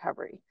stock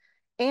recovery.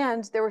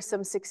 And there were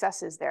some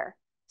successes there.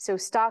 So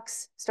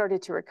stocks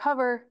started to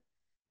recover.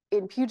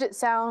 In Puget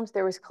Sound,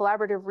 there was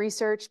collaborative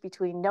research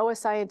between NOAA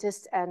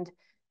scientists and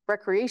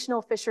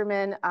recreational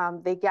fishermen.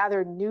 They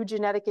gathered new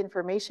genetic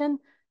information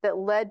that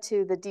led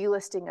to the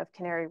delisting of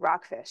canary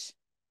rockfish.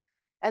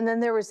 And then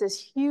there was this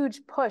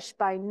huge push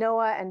by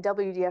NOAA and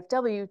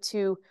WDFW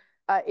to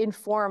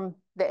inform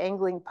the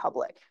angling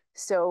public.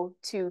 So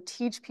to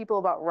teach people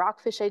about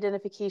rockfish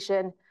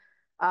identification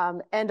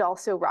and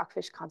also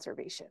rockfish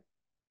conservation.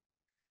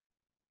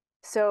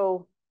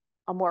 So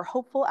a more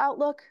hopeful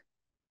outlook,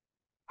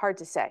 hard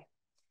to say.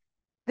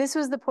 This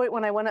was the point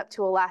when I went up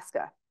to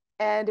Alaska.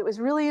 And it was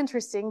really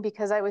interesting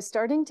because I was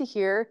starting to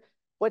hear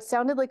what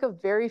sounded like a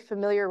very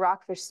familiar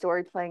rockfish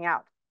story playing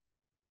out.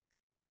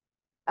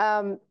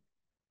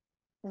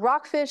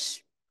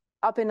 Rockfish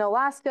up in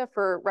Alaska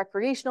for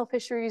recreational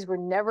fisheries were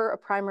never a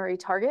primary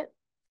target,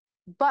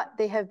 but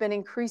they have been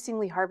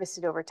increasingly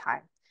harvested over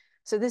time.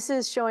 So this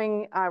is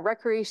showing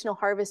recreational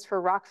harvest for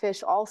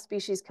rockfish, all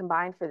species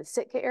combined for the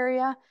Sitka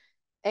area.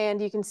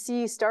 And you can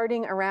see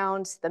starting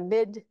around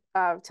the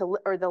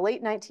the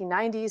late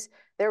 1990s,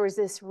 there was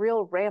this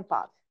real ramp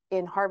up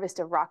in harvest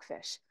of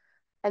rockfish.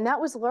 And that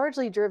was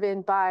largely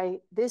driven by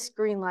this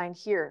green line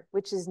here,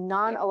 which is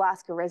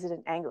non-Alaska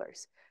resident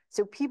anglers.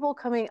 So people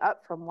coming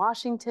up from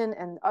Washington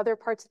and other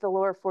parts of the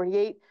lower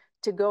 48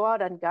 to go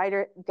out on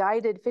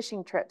guided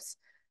fishing trips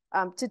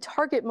to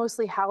target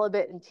mostly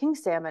halibut and king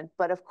salmon,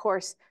 but of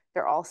course,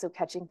 they're also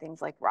catching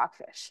things like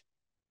rockfish.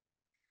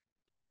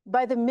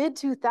 By the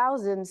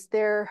mid-2000s,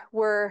 there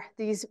were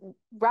these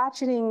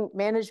ratcheting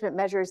management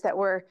measures that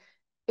were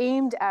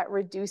aimed at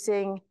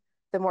reducing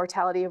the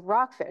mortality of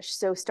rockfish.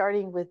 So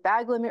starting with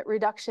bag limit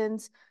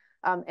reductions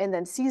and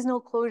then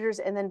seasonal closures.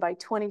 And then by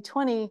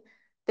 2020,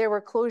 there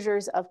were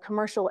closures of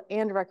commercial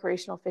and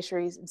recreational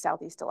fisheries in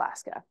Southeast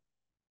Alaska.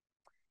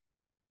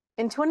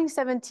 In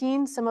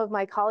 2017, some of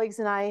my colleagues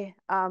and I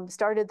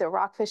started the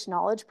Rockfish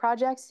Knowledge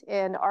Project,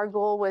 and our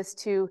goal was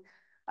to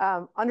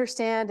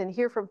understand and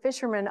hear from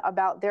fishermen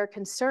about their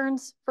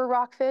concerns for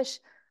rockfish,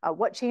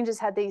 what changes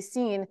had they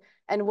seen,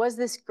 and was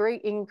this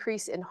great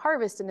increase in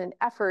harvest in an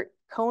effort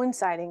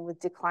coinciding with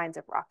declines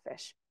of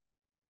rockfish.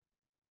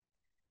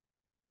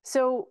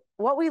 So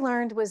what we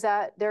learned was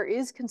that there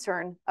is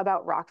concern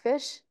about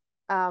rockfish,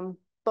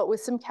 but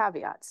with some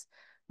caveats.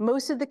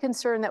 Most of the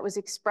concern that was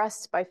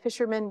expressed by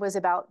fishermen was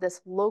about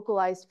this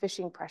localized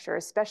fishing pressure,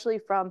 especially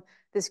from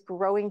this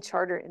growing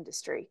charter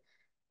industry.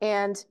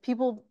 And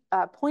people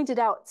pointed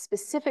out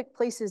specific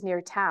places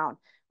near town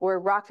where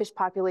rockfish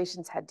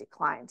populations had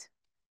declined.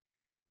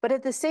 But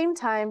at the same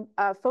time,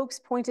 folks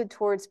pointed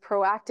towards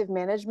proactive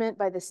management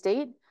by the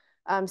state,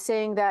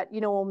 saying that,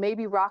 well,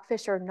 maybe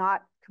rockfish are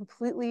not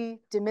completely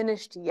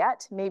diminished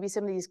yet. Maybe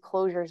some of these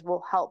closures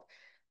will help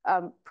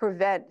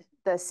prevent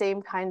the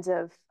same kinds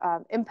of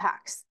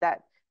impacts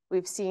that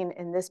we've seen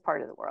in this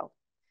part of the world.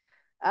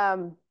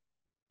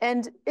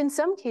 And in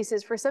some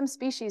cases, for some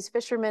species,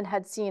 fishermen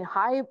had seen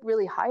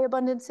really high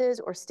abundances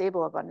or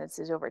stable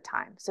abundances over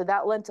time. So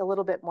that lent a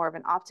little bit more of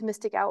an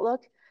optimistic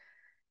outlook.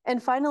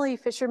 And finally,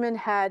 fishermen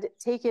had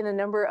taken a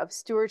number of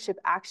stewardship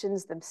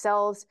actions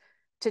themselves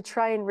to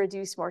try and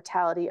reduce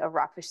mortality of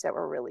rockfish that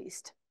were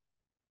released.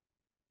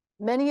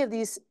 Many of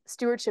these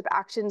stewardship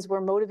actions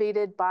were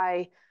motivated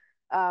by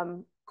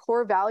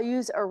core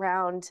values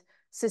around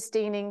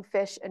sustaining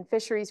fish and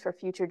fisheries for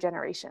future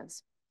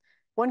generations.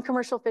 One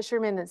commercial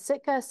fisherman in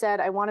Sitka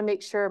said, "I want to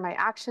make sure my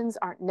actions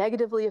aren't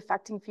negatively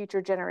affecting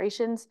future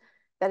generations,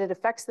 that it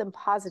affects them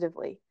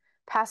positively.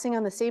 Passing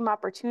on the same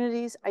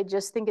opportunities, I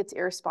just think it's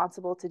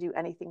irresponsible to do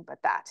anything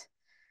but that."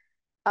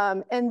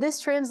 And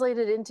this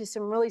translated into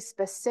some really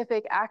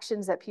specific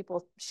actions that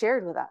people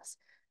shared with us.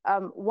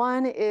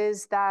 One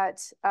is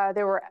that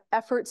there were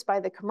efforts by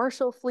the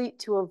commercial fleet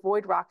to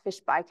avoid rockfish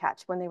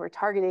bycatch when they were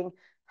targeting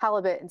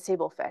halibut and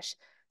sablefish.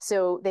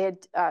 So they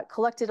had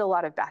collected a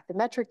lot of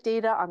bathymetric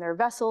data on their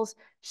vessels,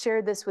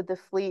 shared this with the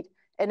fleet,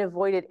 and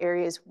avoided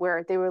areas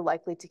where they were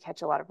likely to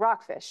catch a lot of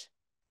rockfish.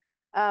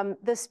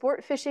 The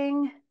sport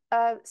fishing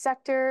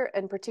sector,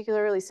 and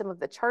particularly some of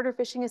the charter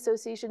fishing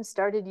associations,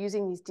 started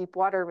using these deep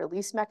water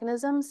release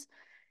mechanisms.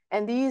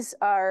 And these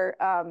are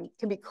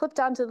can be clipped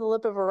onto the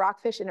lip of a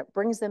rockfish, and it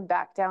brings them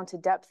back down to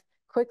depth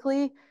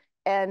quickly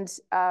and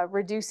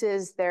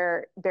reduces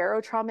their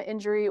barotrauma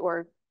injury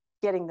or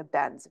getting the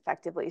bends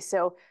effectively.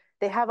 So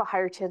they have a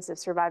higher chance of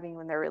surviving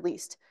when they're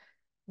released.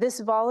 This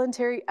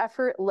voluntary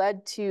effort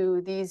led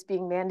to these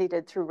being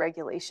mandated through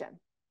regulation.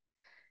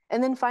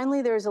 And then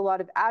finally, there's a lot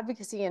of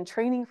advocacy and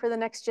training for the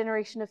next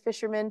generation of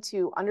fishermen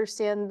to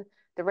understand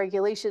the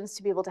regulations,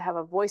 to be able to have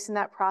a voice in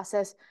that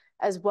process,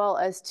 as well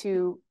as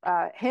to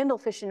handle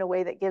fish in a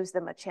way that gives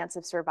them a chance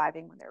of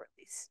surviving when they're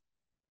released.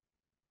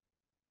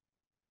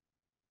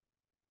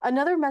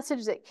 Another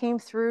message that came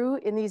through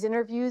in these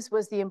interviews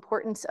was the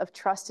importance of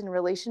trust and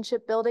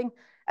relationship building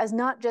as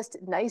not just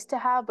nice to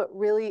have, but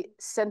really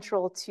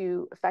central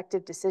to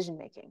effective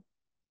decision-making.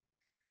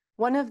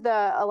 One of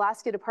the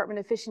Alaska Department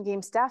of Fish and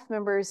Game staff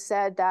members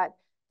said that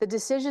the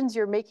decisions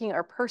you're making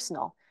are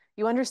personal.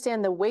 You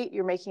understand the weight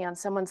you're making on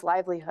someone's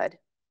livelihood.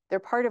 They're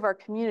part of our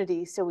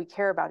community, so we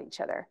care about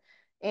each other.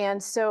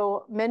 And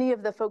so many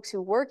of the folks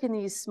who work in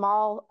these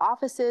small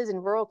offices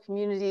in rural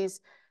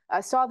communities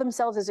saw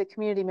themselves as a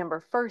community member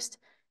first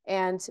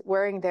and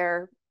wearing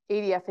their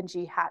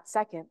ADF&G hat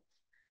second.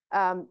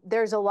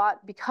 There's a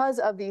lot, because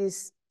of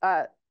these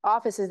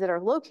offices that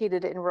are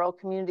located in rural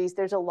communities,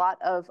 there's a lot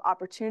of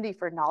opportunity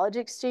for knowledge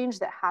exchange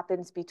that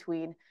happens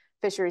between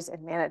fisheries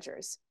and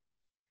managers.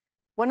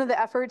 One of the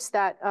efforts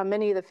that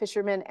many of the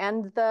fishermen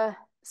and the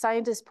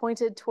scientists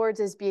pointed towards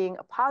as being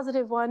a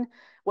positive one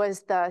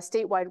was the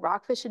statewide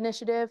Rockfish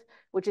initiative,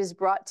 which has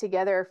brought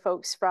together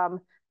folks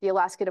from the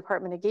Alaska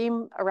Department of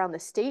Game around the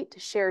state to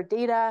share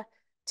data,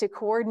 to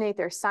coordinate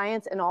their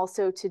science, and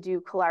also to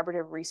do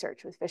collaborative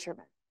research with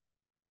fishermen.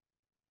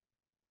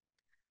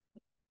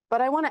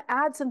 But I want to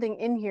add something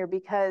in here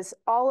because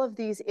all of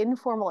these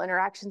informal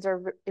interactions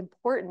are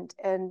important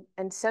and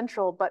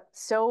central, but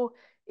so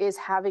is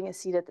having a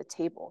seat at the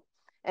table.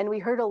 And we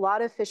heard a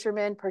lot of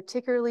fishermen,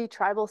 particularly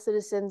tribal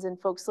citizens and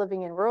folks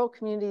living in rural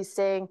communities,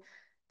 saying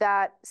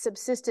that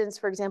subsistence,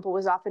 for example,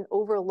 was often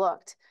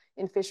overlooked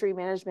in fishery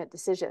management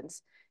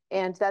decisions,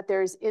 and that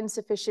there's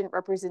insufficient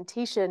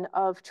representation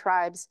of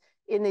tribes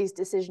in these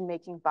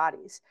decision-making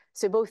bodies.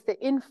 So both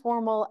the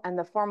informal and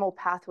the formal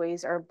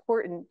pathways are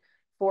important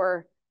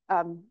for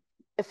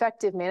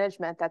effective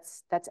management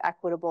that's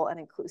equitable and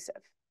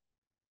inclusive.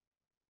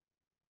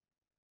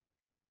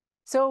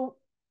 So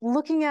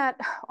looking at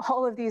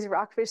all of these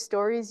rockfish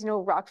stories,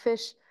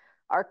 rockfish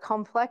are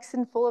complex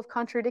and full of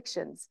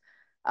contradictions.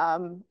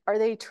 Are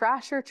they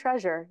trash or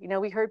treasure?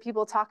 We heard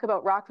people talk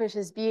about rockfish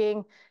as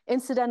being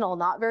incidental,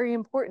 not very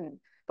important,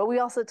 but we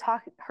also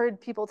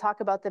heard people talk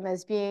about them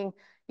as being,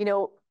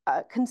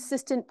 a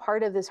consistent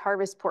part of this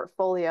harvest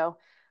portfolio,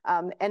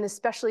 and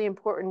especially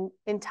important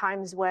in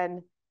times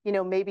when,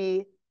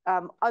 maybe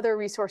other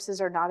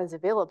resources are not as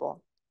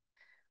available.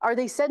 Are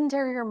they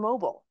sedentary or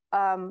mobile?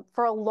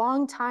 For a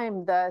long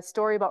time, the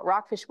story about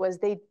rockfish was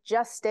they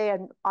just stay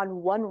on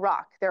one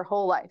rock their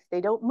whole life. They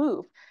don't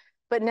move.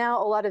 But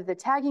now a lot of the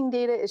tagging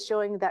data is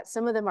showing that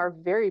some of them are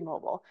very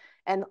mobile.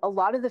 And a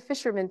lot of the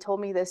fishermen told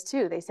me this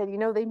too. They said,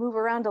 they move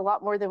around a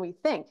lot more than we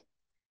think.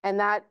 And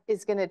that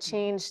is going to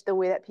change the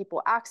way that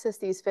people access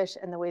these fish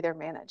and the way they're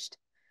managed.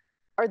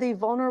 Are they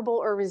vulnerable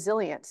or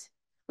resilient?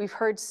 We've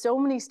heard so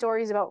many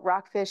stories about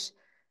rockfish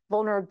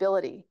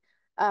vulnerability.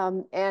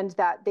 And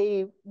that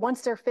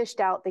once they're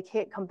fished out, they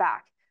can't come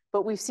back.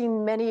 But we've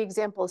seen many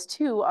examples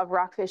too of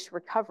rockfish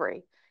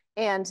recovery.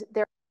 And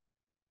there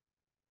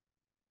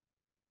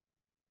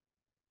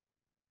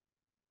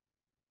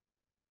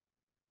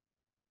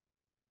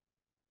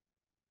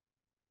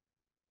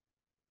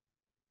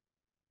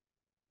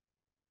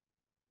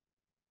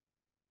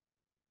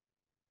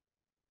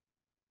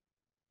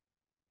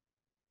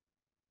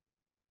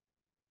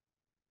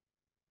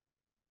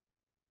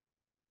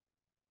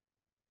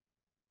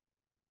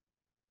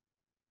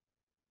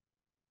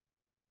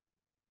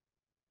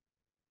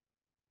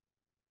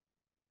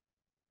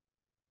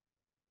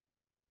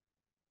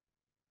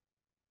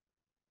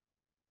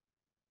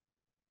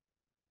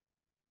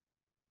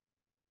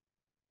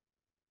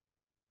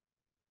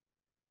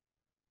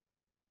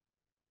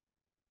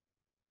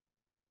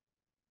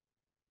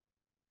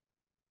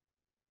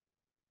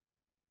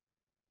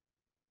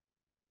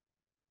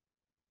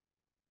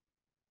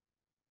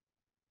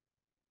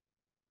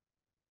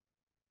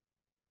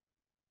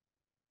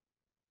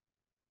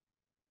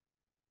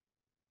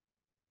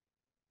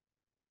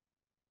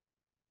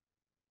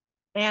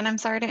Dan, I'm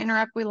sorry to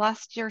interrupt. We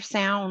lost your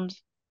sound.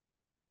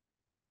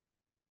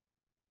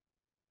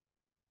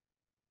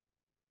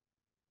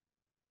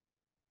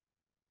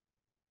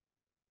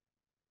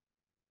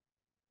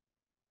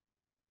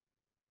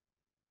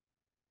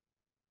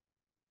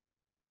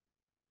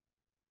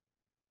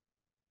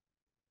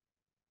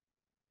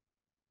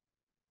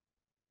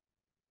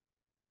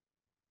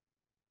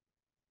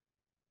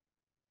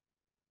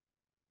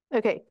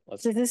 Okay,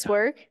 does this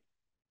work?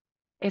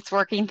 It's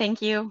working,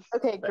 thank you.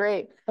 Okay,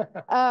 great.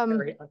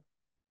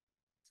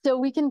 So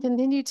we can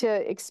continue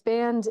to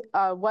expand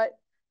what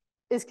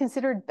is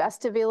considered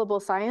best available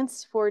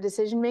science for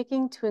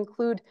decision-making to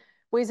include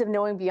ways of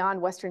knowing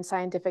beyond Western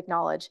scientific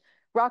knowledge.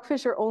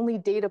 Rockfish are only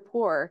data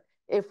poor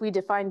if we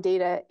define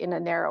data in a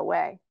narrow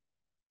way.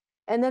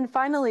 And then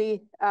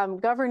finally,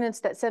 governance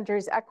that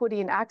centers equity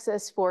and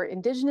access for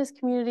indigenous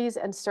communities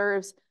and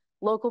serves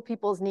local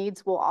people's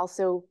needs will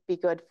also be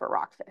good for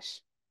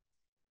rockfish.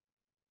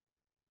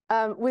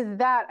 With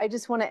that, I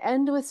just want to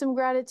end with some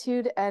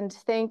gratitude and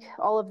thank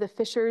all of the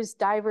fishers,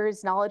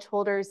 divers, knowledge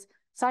holders,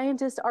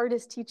 scientists,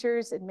 artists,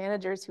 teachers, and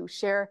managers who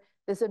share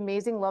this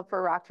amazing love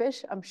for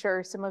rockfish. I'm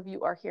sure some of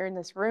you are here in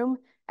this room,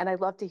 and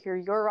I'd love to hear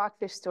your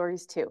rockfish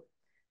stories too.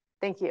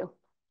 Thank you.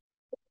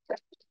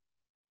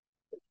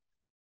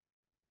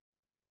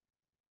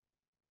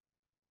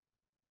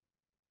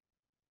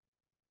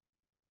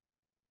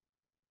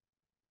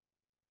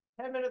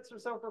 10 minutes or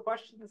so for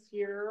questions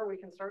here. We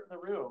can start in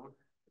the room.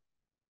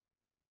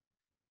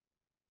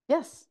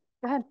 Yes,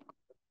 go ahead.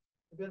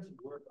 I've done some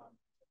work on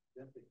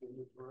benthic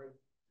inventory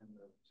and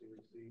the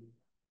CAC,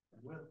 and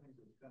one of the things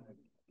that's kind of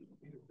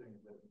interesting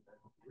is that at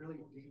a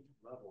really deep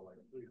level, like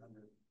 300,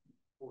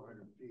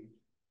 400 feet,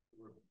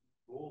 were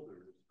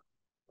boulders,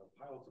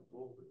 piles of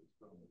boulders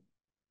from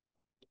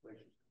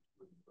glaciers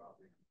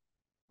dropping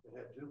that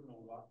had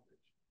juvenile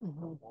rockfish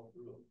all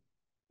through them.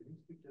 Can you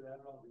speak to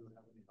that at all? Do you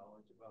have any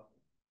knowledge about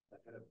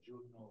that kind of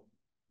juvenile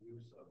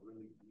use of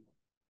really deep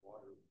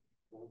water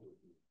boulder?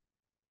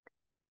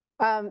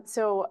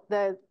 So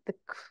the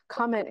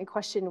comment in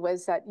question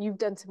was that you've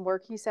done some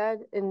work, you said,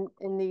 in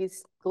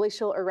these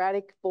glacial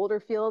erratic boulder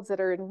fields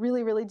that are in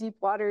really, really deep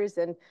waters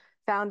and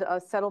found a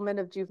settlement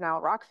of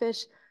juvenile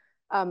rockfish.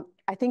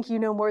 I think you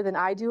know more than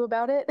I do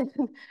about it.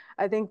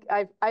 I think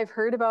I've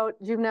heard about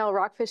juvenile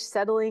rockfish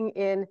settling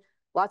in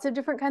lots of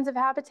different kinds of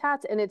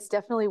habitats, and it's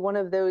definitely one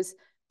of those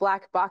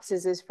black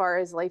boxes as far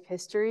as life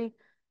history.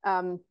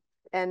 And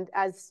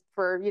as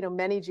for,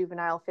 many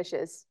juvenile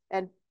fishes.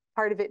 And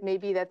part of it may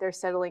be that they're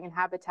settling in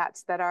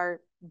habitats that are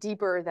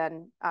deeper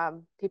than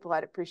people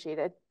had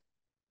appreciated.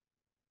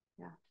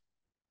 Yeah.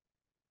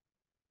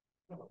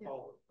 I have a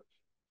follow-up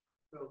question.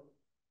 So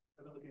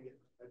I've been looking at,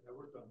 I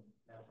worked on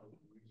national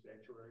marine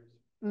sanctuaries.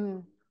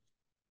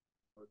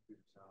 North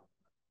Puget Sound.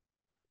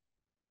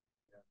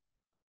 Yeah.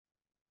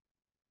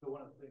 So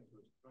one of the things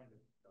was trying to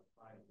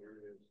find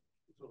areas,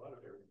 there's a lot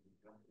of areas in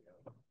the country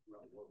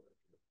around the world,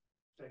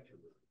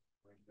 sanctuaries,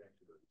 marine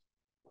sanctuaries.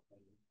 And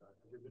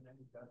has there been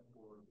any done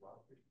for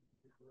rockfish?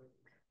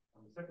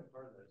 And the second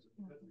part of that is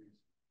because of these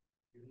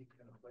unique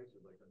kind of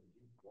places like on the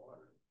deep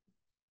water,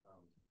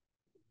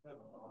 it's kind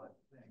of an odd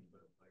thing,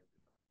 but like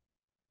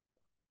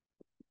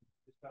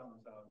just found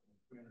this out in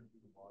 300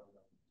 feet of water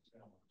up in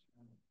San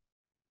Juan,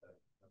 that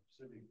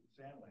Pacific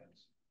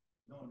sandlands.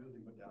 No one knew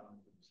they went down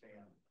into the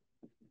sand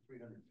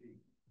 300 feet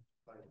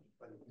by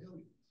the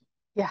millions.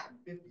 Yeah.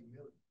 50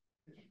 million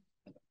fish.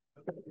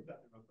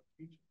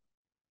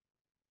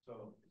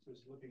 So it's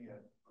just looking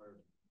at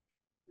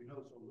we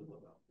know so little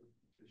about what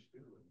fish do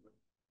and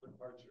what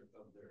parts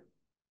of their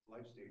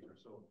life stage are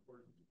so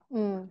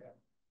important.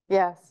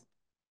 Yes.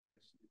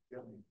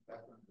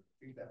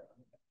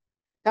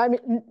 I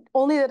mean,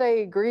 only that I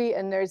agree,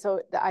 and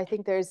I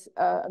think there's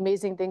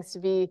amazing things to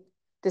be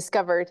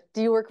discovered.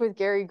 Do you work with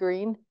Gary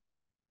Green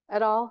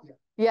at all?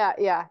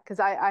 Yeah, because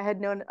I had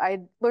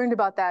learned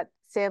about that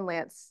sand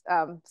lance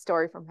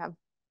story from him.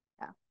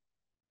 Yeah.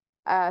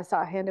 I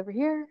saw a hand over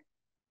here.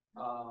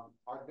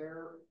 Are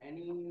there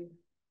any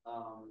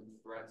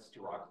threats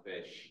to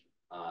rockfish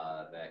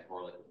that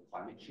correlate with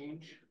climate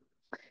change?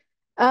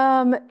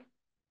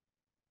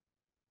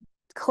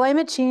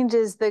 Climate change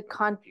is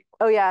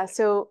oh yeah,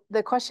 so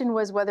the question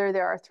was whether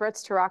there are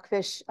threats to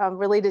rockfish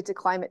related to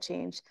climate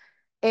change.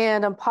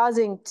 And I'm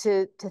pausing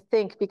to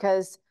think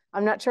because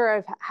I'm not sure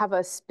I have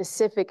a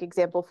specific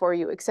example for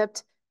you,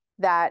 except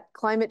that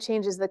climate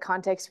change is the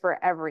context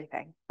for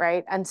everything,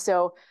 right? And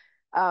so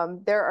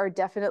there are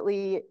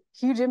definitely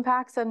huge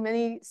impacts on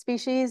many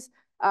species.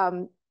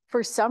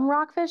 For some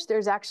rockfish,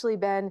 there's actually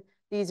been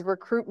these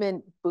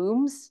recruitment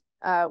booms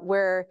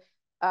where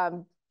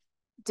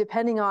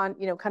depending on,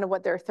 kind of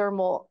what their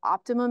thermal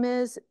optimum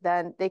is,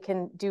 then they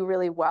can do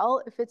really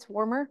well if it's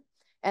warmer.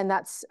 And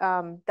that's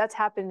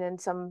happened in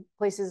some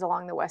places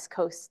along the West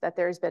Coast, that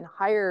there's been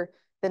higher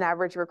than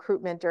average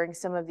recruitment during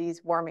some of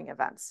these warming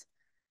events.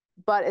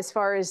 But as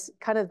far as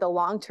kind of the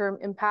long-term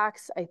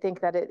impacts, I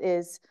think that it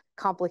is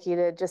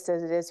complicated, just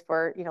as it is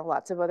for,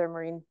 lots of other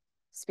marine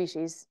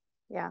species.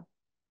 Yeah.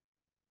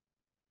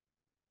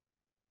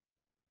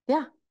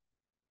 Yeah.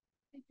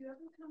 Did you ever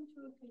come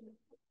to a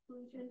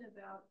conclusion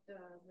about the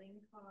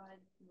lingcod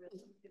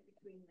relationship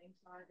between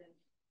lingcod and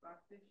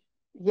rockfish?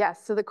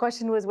 Yes. So the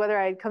question was whether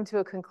I'd come to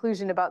a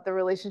conclusion about the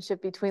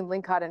relationship between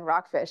lingcod and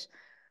rockfish.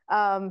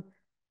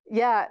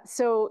 Yeah.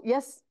 So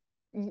yes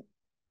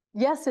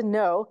and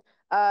no.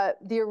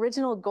 The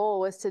original goal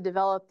was to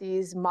develop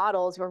these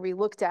models where we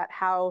looked at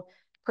how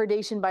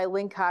predation by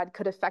lingcod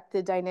could affect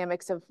the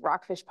dynamics of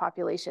rockfish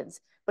populations.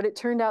 But it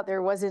turned out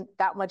there wasn't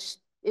that much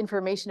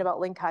information about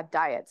lingcod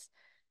diets.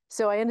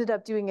 So I ended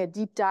up doing a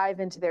deep dive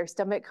into their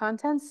stomach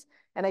contents,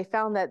 and I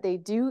found that they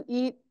do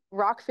eat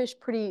rockfish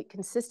pretty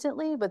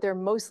consistently, but they're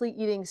mostly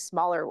eating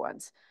smaller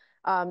ones.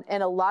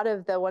 And a lot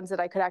of the ones that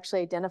I could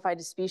actually identify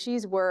to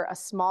species were a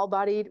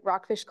small-bodied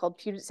rockfish called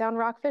Puget Sound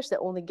rockfish that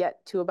only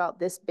get to about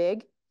this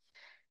big.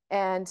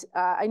 And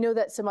I know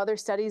that some other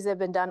studies that have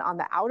been done on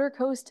the outer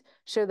coast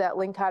show that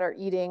lingcod are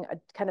eating a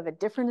kind of a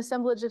different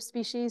assemblage of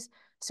species.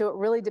 So it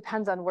really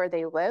depends on where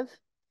they live.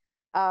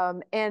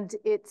 And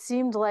it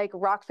seemed like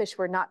rockfish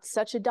were not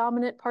such a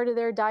dominant part of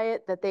their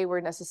diet that they were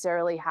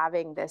necessarily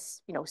having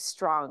this,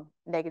 strong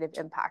negative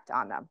impact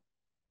on them.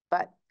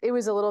 But it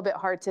was a little bit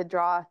hard to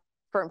draw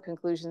firm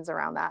conclusions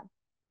around that.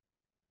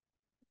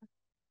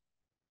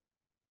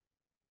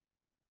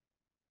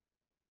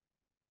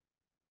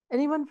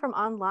 Anyone from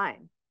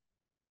online?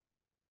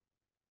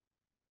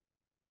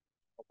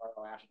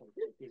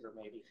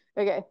 Maybe.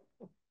 Okay.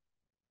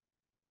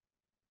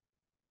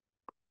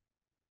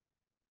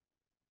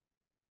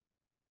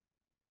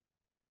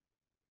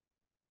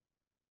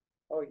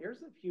 Oh,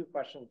 here's a few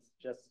questions.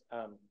 Just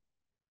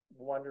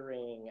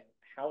wondering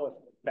how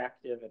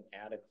effective and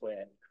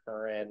adequate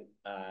current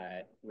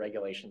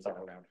regulations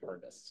are around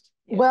harvest.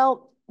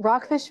 Well,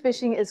 rockfish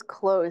fishing is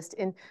closed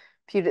in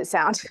Puget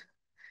Sound.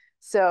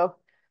 So,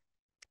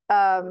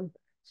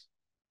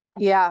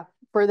 yeah,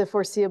 for the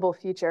foreseeable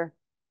future.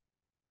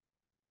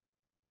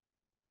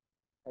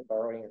 I'm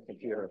borrowing your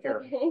computer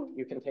here. Okay.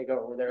 You can take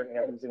over there and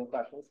have some Zoom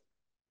questions.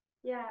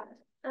 Yeah.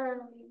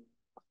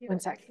 1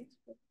 second.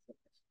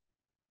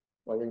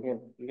 Well,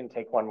 you can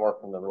take one more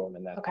from the room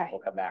and then Okay. we'll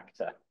come back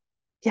to.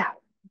 Yeah,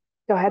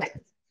 go ahead.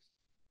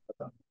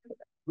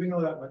 We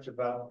know that much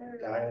about the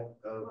diet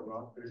of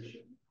rockfish,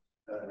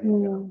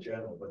 in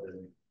general, but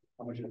then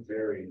how much it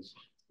varies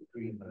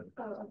between the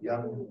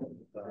young,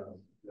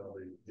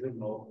 the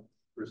juvenile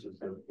versus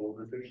the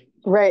older fish.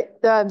 Right.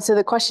 So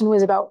the question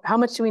was about how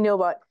much do we know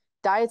about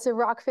diets of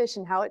rockfish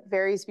and how it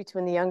varies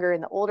between the younger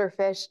and the older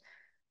fish.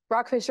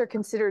 Rockfish are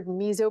considered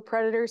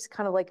mesopredators,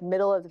 kind of like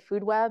middle of the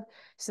food web.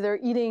 So they're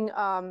eating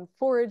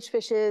forage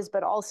fishes,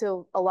 but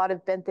also a lot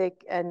of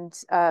benthic and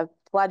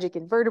pelagic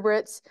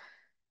invertebrates.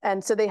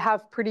 And so they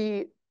have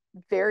pretty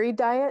varied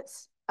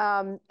diets.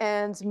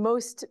 And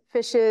most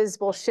fishes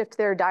will shift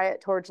their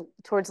diet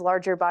towards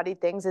larger bodied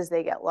things as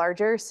they get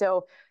larger.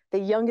 So the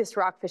youngest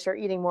rockfish are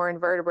eating more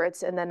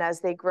invertebrates. And then as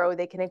they grow,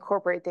 they can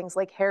incorporate things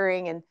like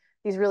herring and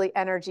these really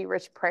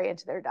energy-rich prey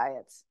into their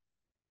diets.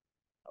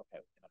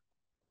 Okay.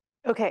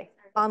 Okay,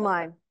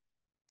 online.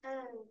 Do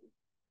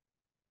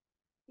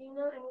you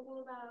know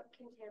anything about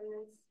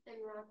contaminants in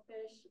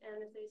rockfish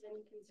and if there's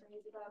any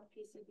concerns about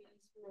PCBs,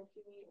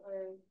 mercury,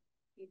 or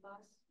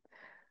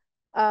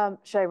PFAS?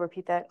 Should I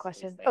repeat that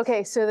question? Please,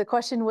 Okay, so the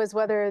question was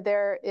whether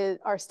there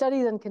are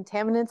studies on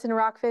contaminants in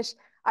rockfish.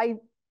 I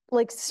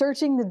like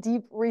searching the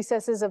deep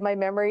recesses of my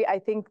memory. I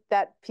think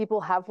that people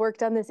have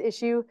worked on this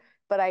issue,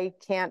 but I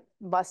can't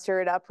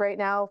muster it up right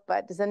now.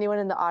 But does anyone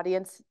in the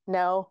audience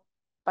know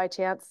by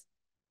chance?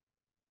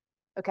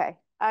 Okay,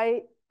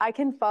 I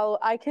can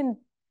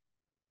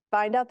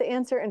find out the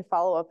answer and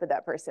follow up with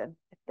that person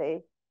if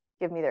they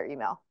give me their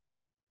email.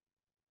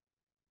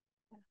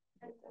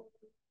 And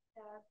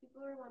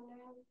people are wondering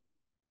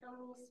how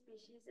many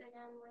species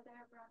again were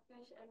there of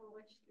rockfish and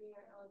which 3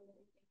 are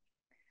eliminated.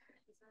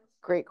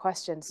 Great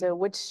question. So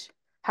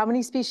how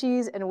many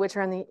species and which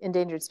are on the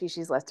endangered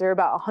species list? There are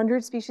about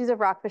 100 species of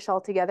rockfish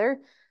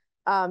altogether.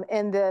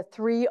 And the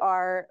 3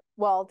 are,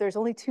 well, there's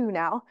only 2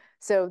 now.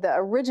 So the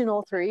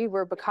original 3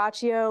 were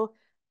Boccaccio,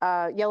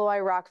 yellow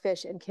eye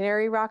rockfish, and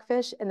canary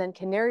rockfish. And then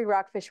canary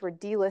rockfish were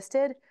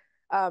delisted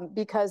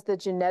because the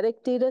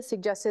genetic data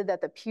suggested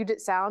that the Puget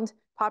Sound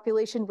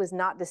population was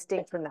not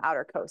distinct from the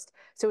outer coast.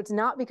 So it's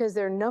not because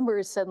their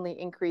numbers suddenly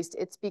increased,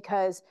 it's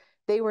because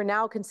they were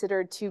now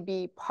considered to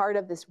be part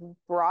of this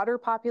broader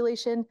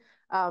population,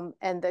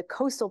 and the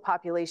coastal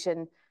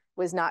population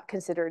was not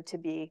considered to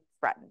be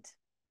threatened.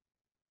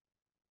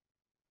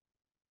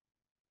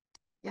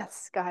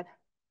 Yes, go ahead.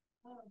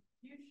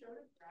 You showed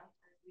a graph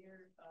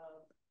earlier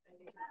of, I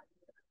think,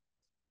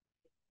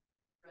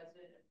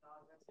 resident and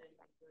non-resident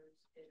anglers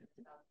in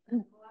South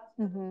Alaska.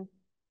 Do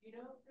you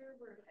know if there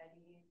were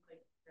any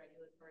like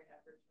regulatory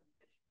efforts from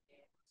Fish and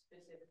Game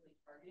specifically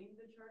targeting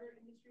the charter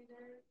industry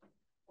there,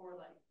 or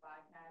like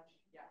bycatch?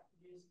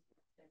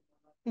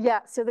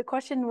 Yeah, so the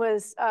question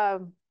was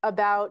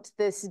about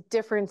this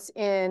difference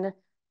in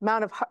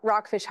amount of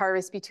rockfish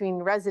harvest between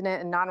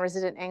resident and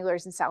non-resident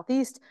anglers in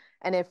Southeast,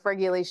 and if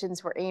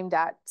regulations were aimed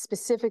at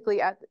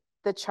specifically at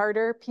the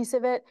charter piece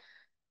of it.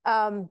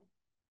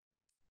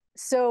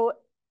 So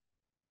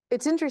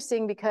it's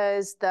interesting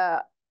because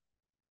the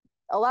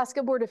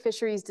Alaska Board of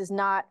Fisheries does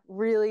not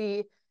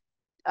really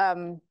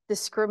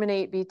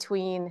discriminate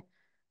between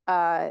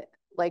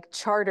like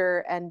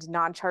charter and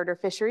non-charter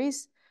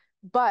fisheries,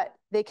 but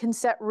they can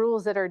set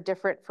rules that are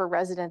different for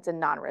residents and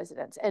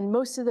non-residents. And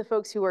most of the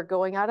folks who are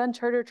going out on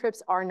charter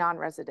trips are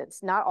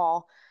non-residents, not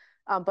all,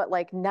 but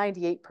like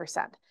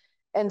 98%.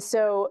 And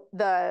so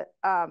the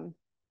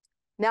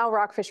now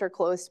rockfish are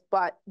closed,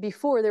 but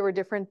before there were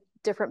different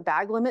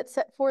bag limits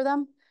set for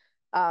them.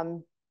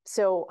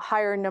 So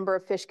higher number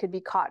of fish could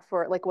be caught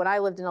for, like when I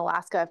lived in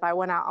Alaska, if I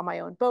went out on my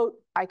own boat,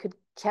 I could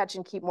catch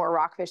and keep more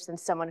rockfish than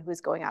someone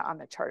who's going out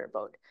on a charter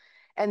boat.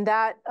 And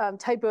that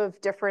type of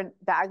different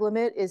bag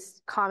limit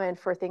is common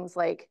for things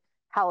like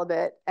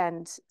halibut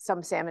and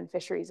some salmon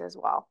fisheries as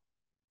well.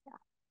 Yeah.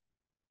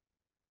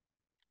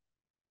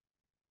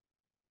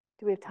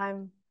 Do we have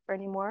time for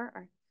any more?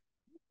 Or?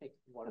 Take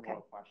one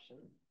more question.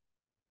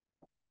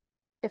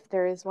 If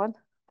there is one.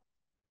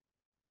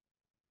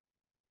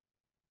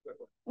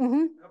 How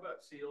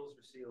about seals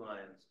or sea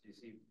lions? Do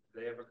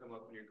they ever come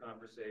up in your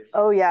conversation?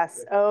 Oh,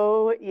 yes.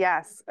 Oh,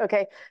 yes.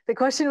 Okay. The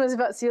question was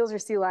about seals or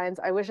sea lions.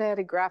 I wish I had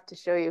a graph to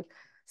show you.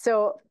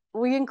 So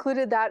we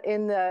included that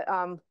in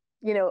the,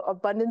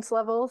 abundance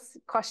levels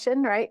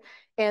question, right?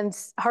 And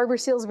harbor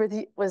seals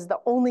was the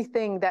only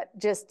thing that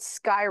just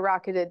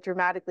skyrocketed,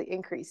 dramatically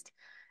increased.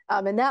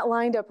 And that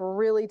lined up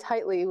really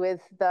tightly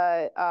with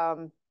the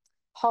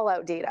haul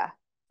out data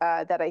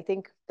that I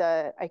think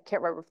I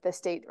can't remember if the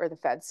state or the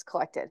feds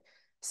collected.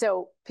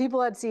 So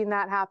people had seen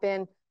that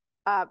happen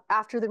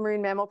after the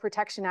Marine Mammal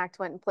Protection Act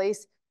went in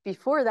place.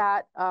 Before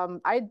that,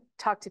 I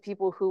talked to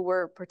people who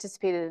were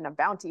participated in a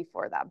bounty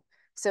for them.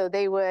 So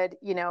they would,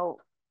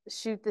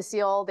 shoot the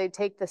seal, they'd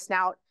take the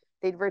snout,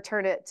 they'd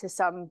return it to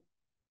some,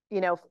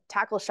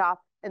 tackle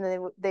shop, and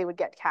then they would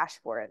get cash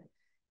for it.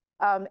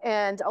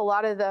 And a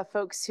lot of the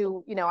folks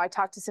who, I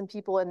talked to some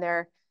people in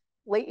their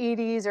late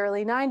 80s,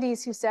 early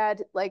 90s who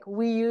said, like,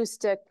 we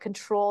used to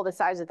control the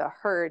size of the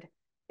herd.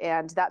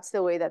 And that's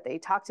the way that they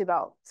talked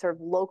about sort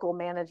of local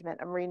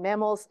management of marine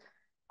mammals.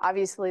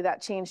 Obviously,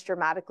 that changed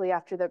dramatically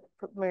after the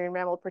Marine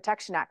Mammal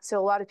Protection Act. So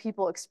a lot of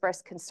people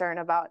expressed concern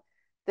about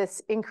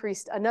this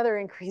another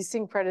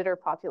increasing predator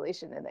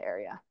population in the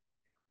area.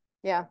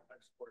 Yeah.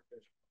 Export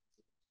fish.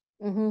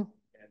 Mm-hmm. And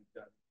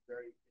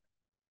very,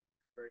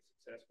 very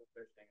successful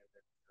fishing. And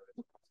then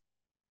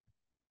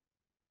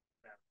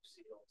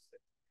seals that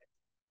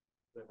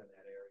live in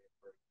that area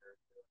for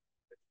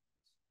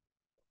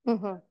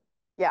mm-hmm.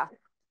 Yeah.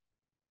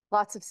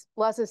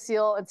 Lots of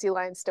seal and sea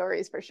lion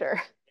stories for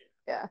sure.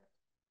 Yeah.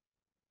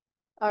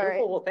 All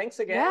Beautiful. right. Well, thanks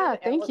again. Yeah, and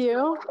thank let's you.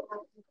 go-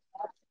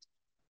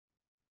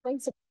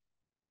 Thanks.